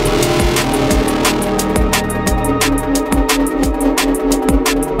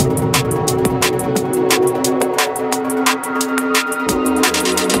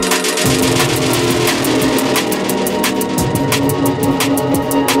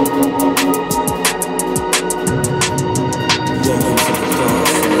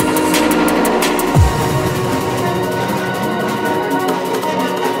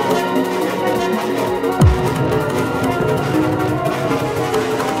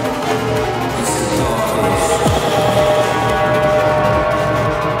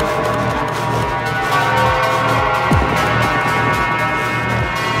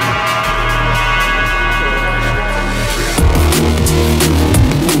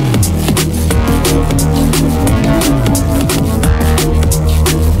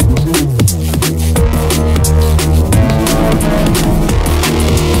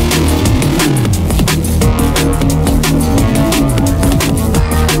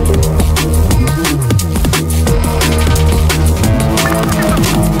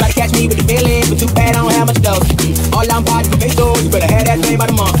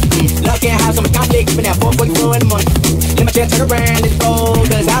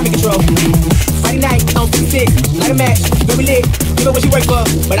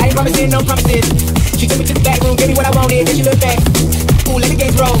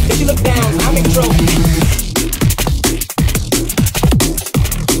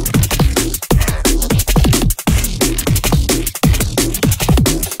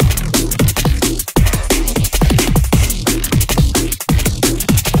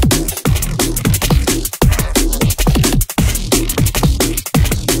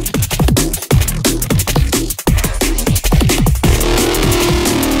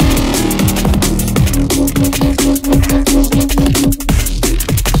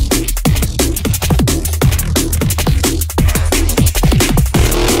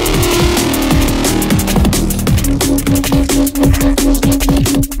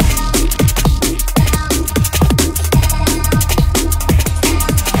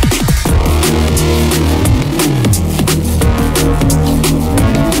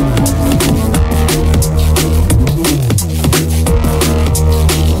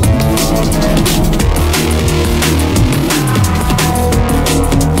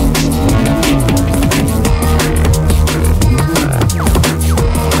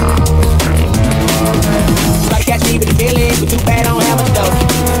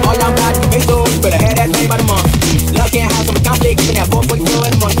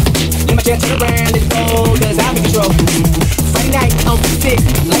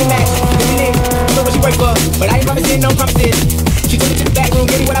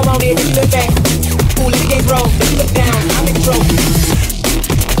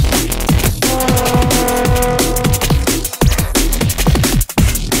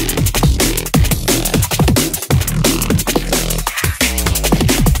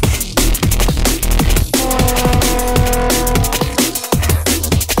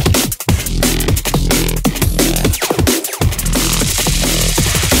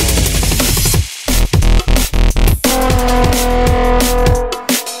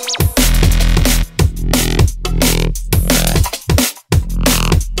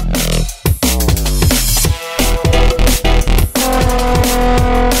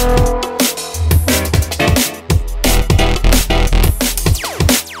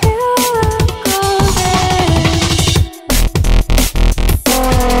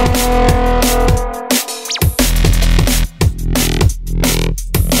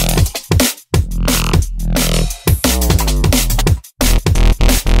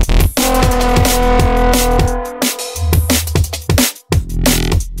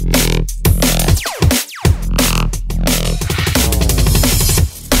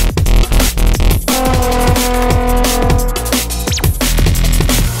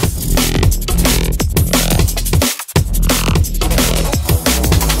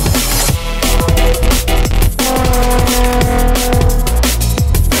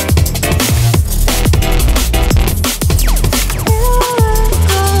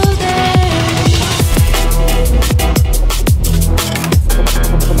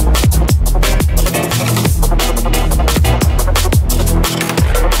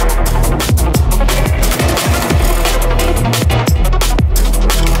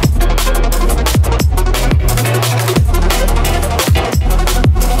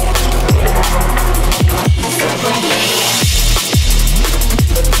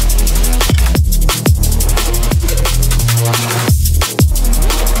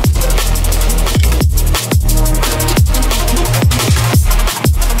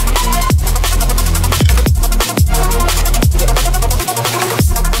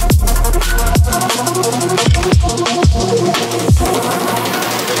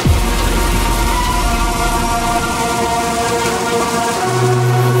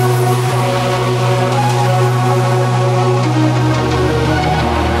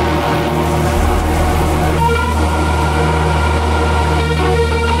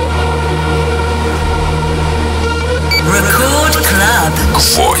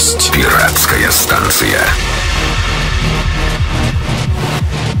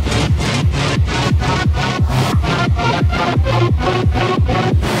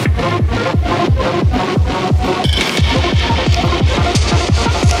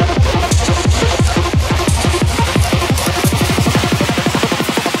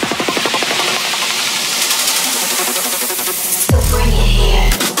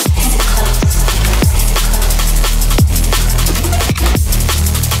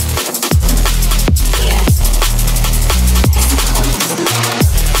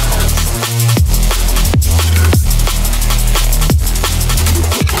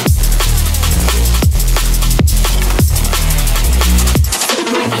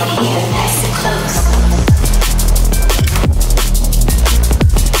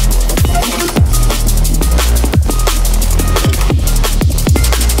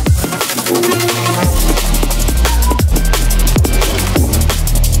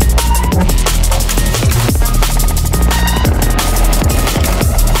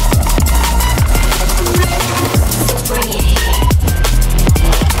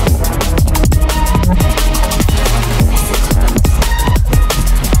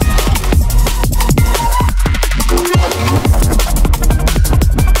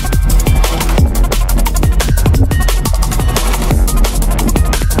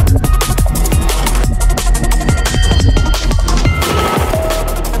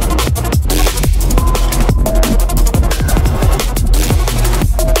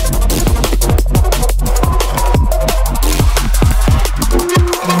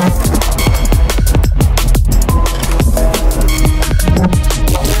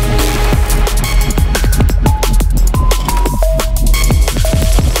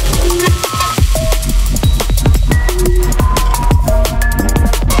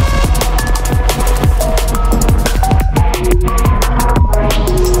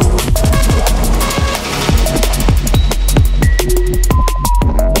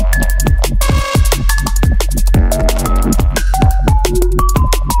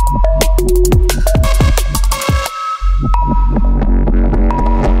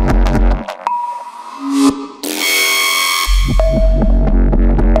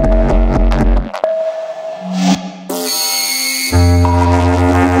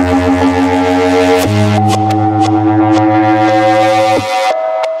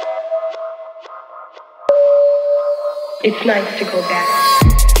 likes to go back.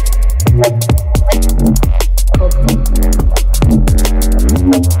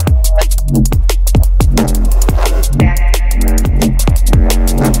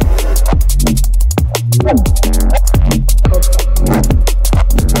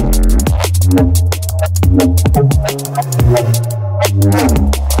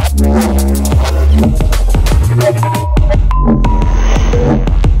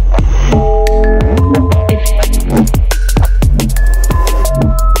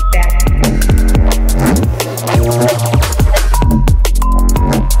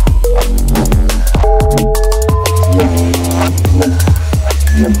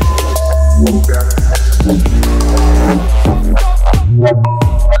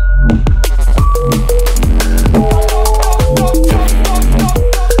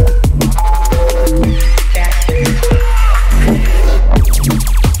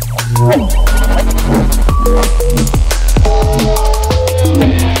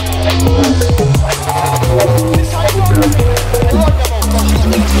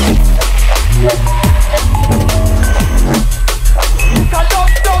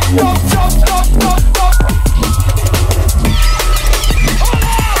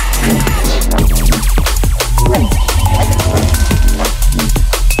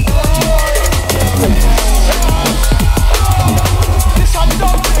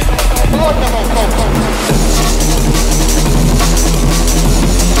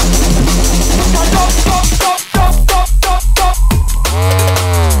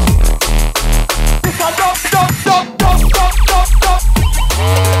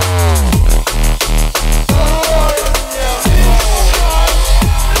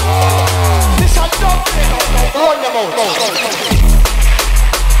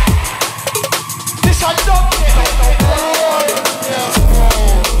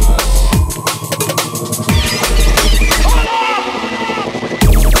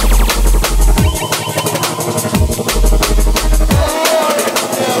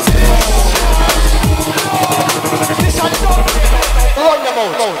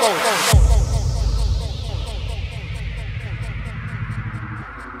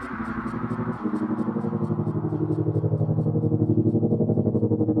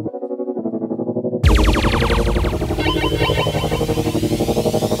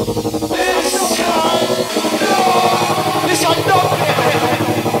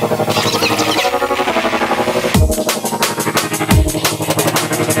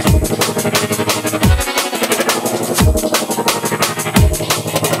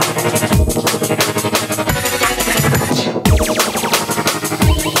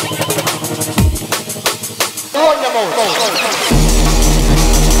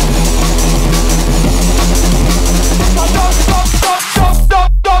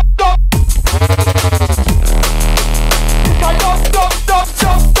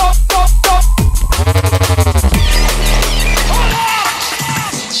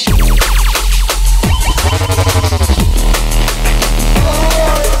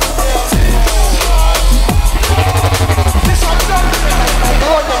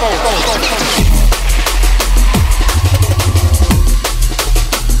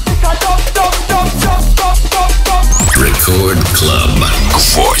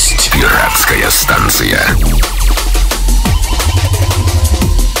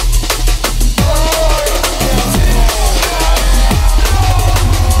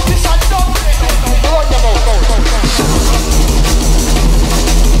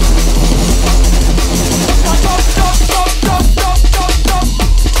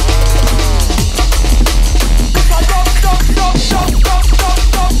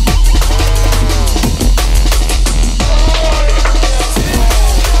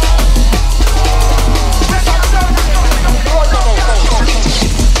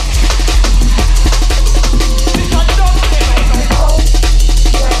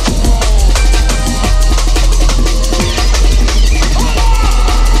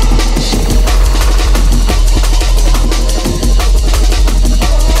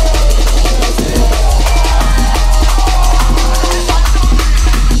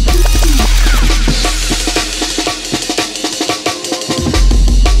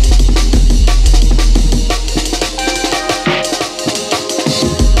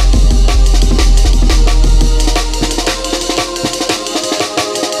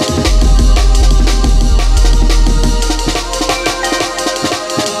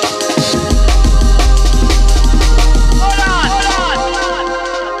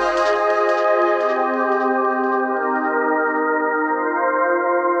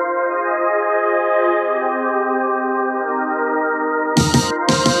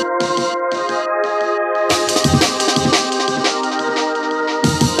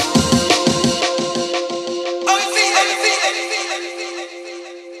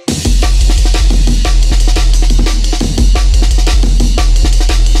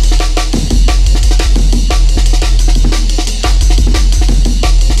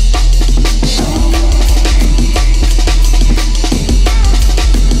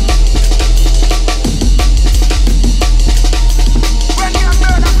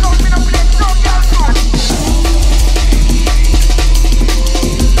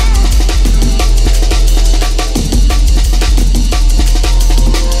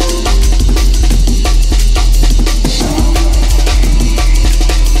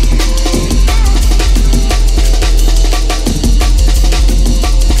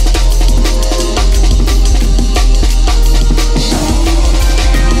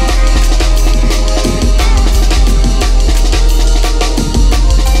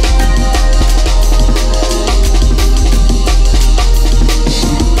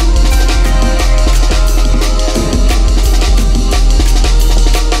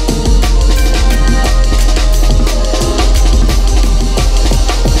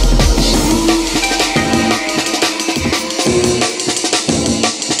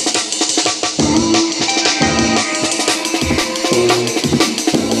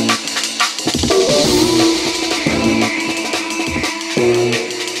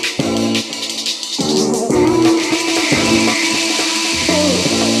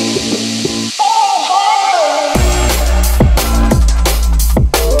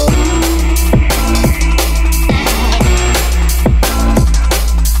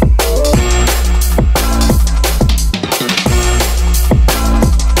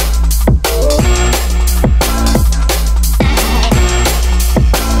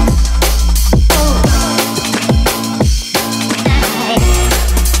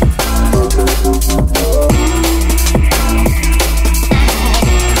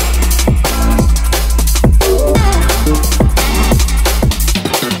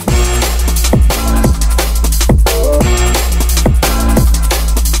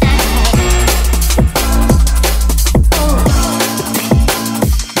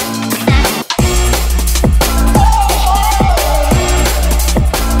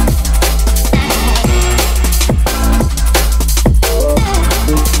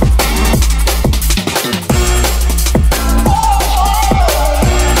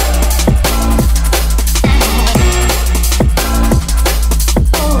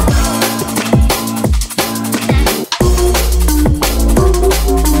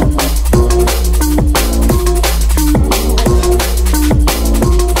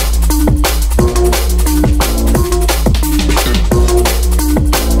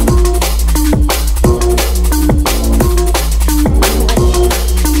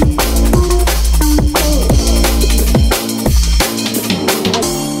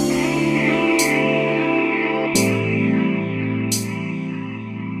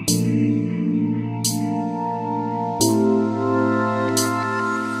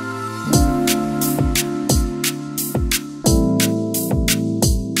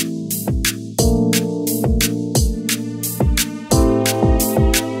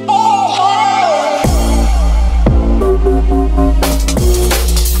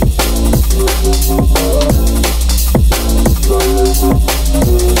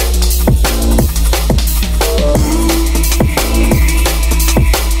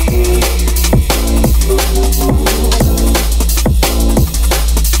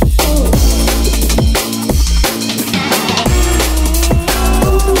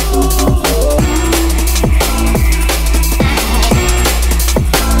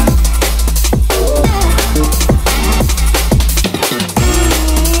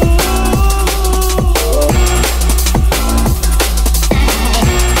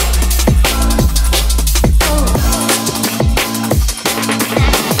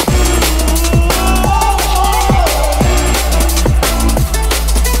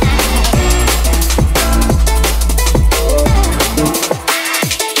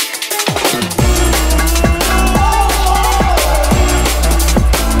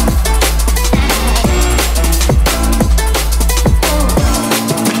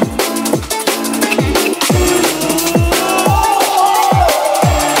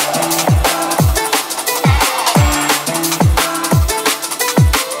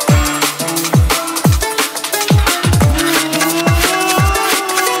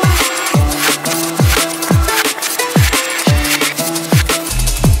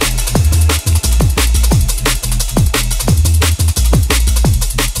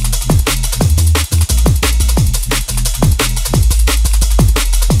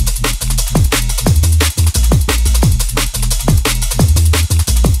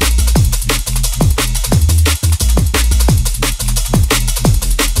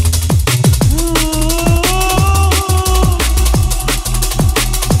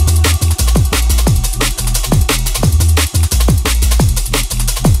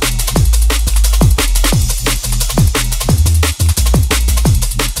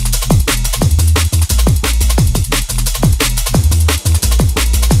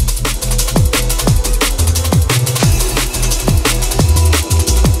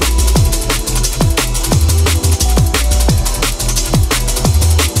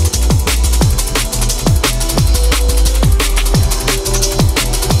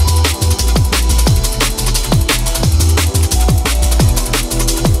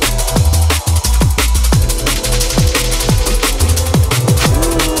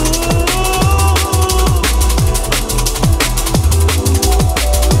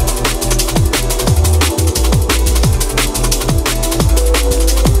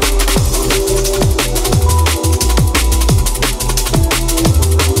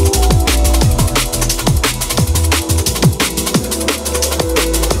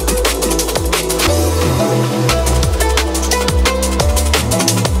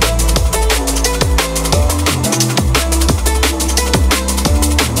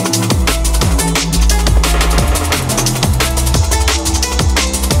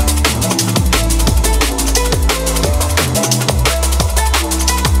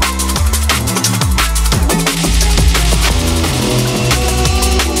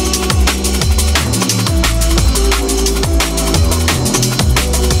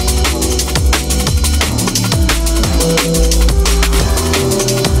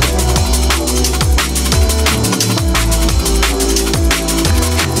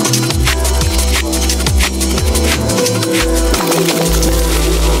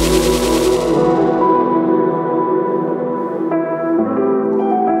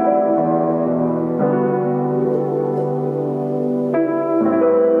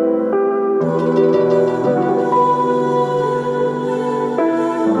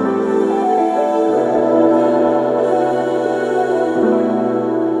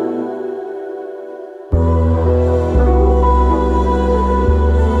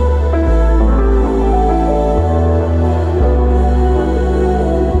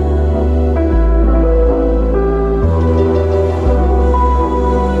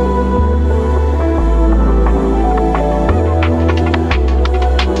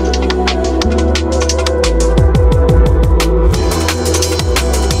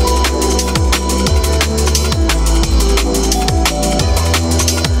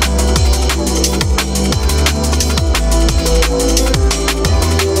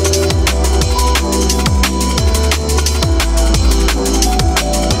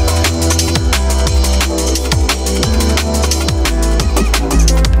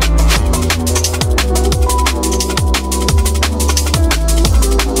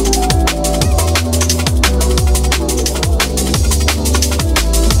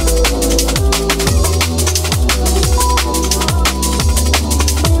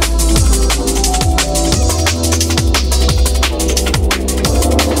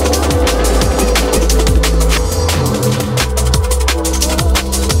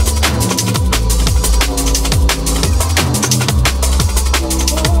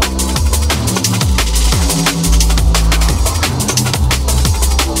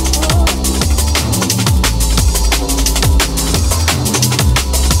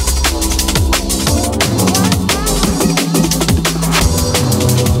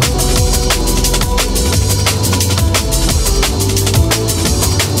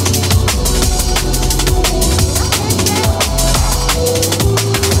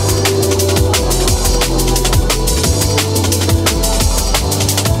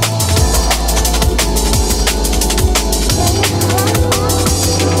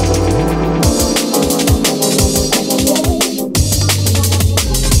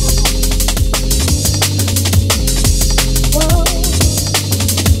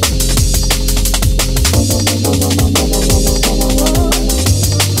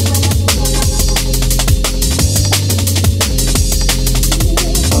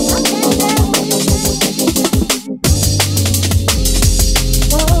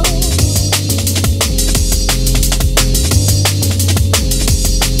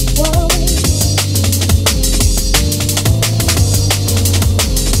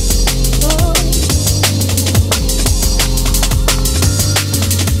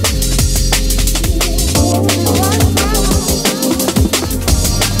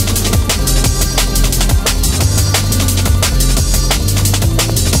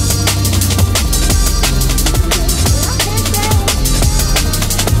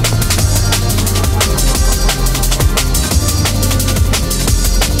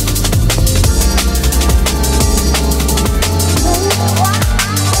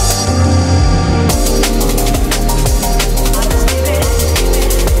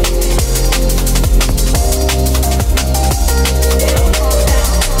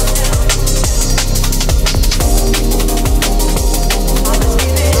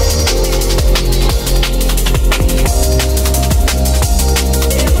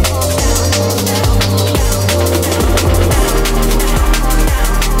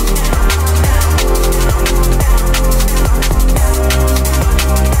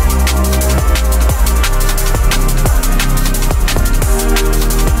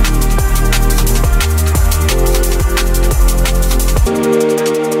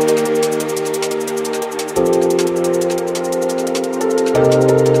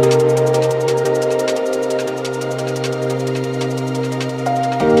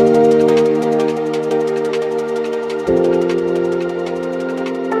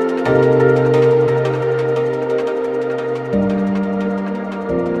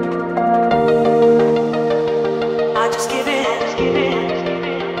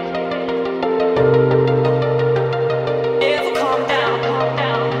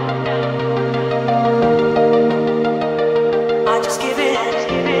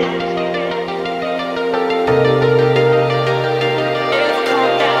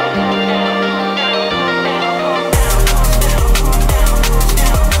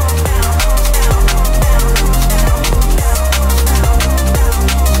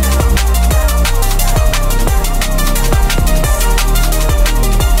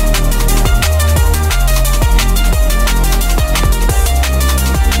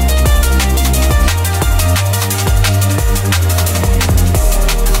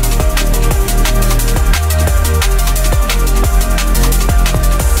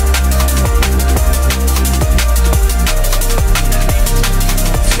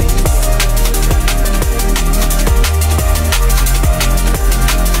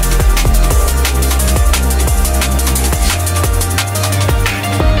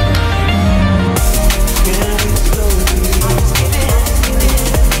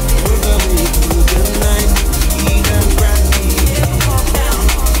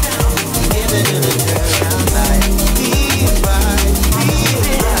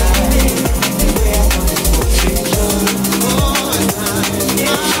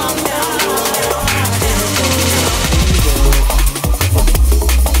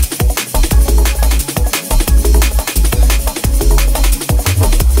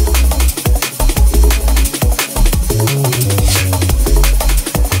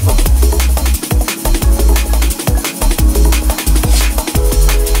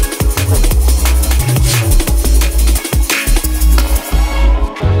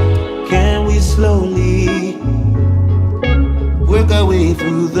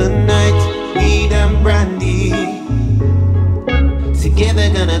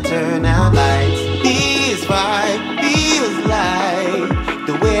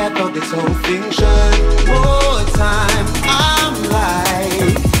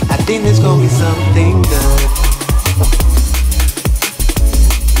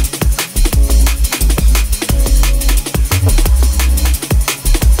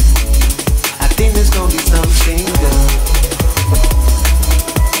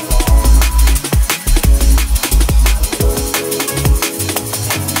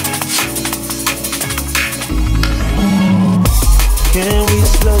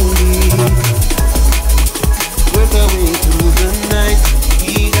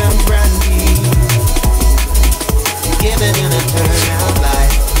 Together gonna turn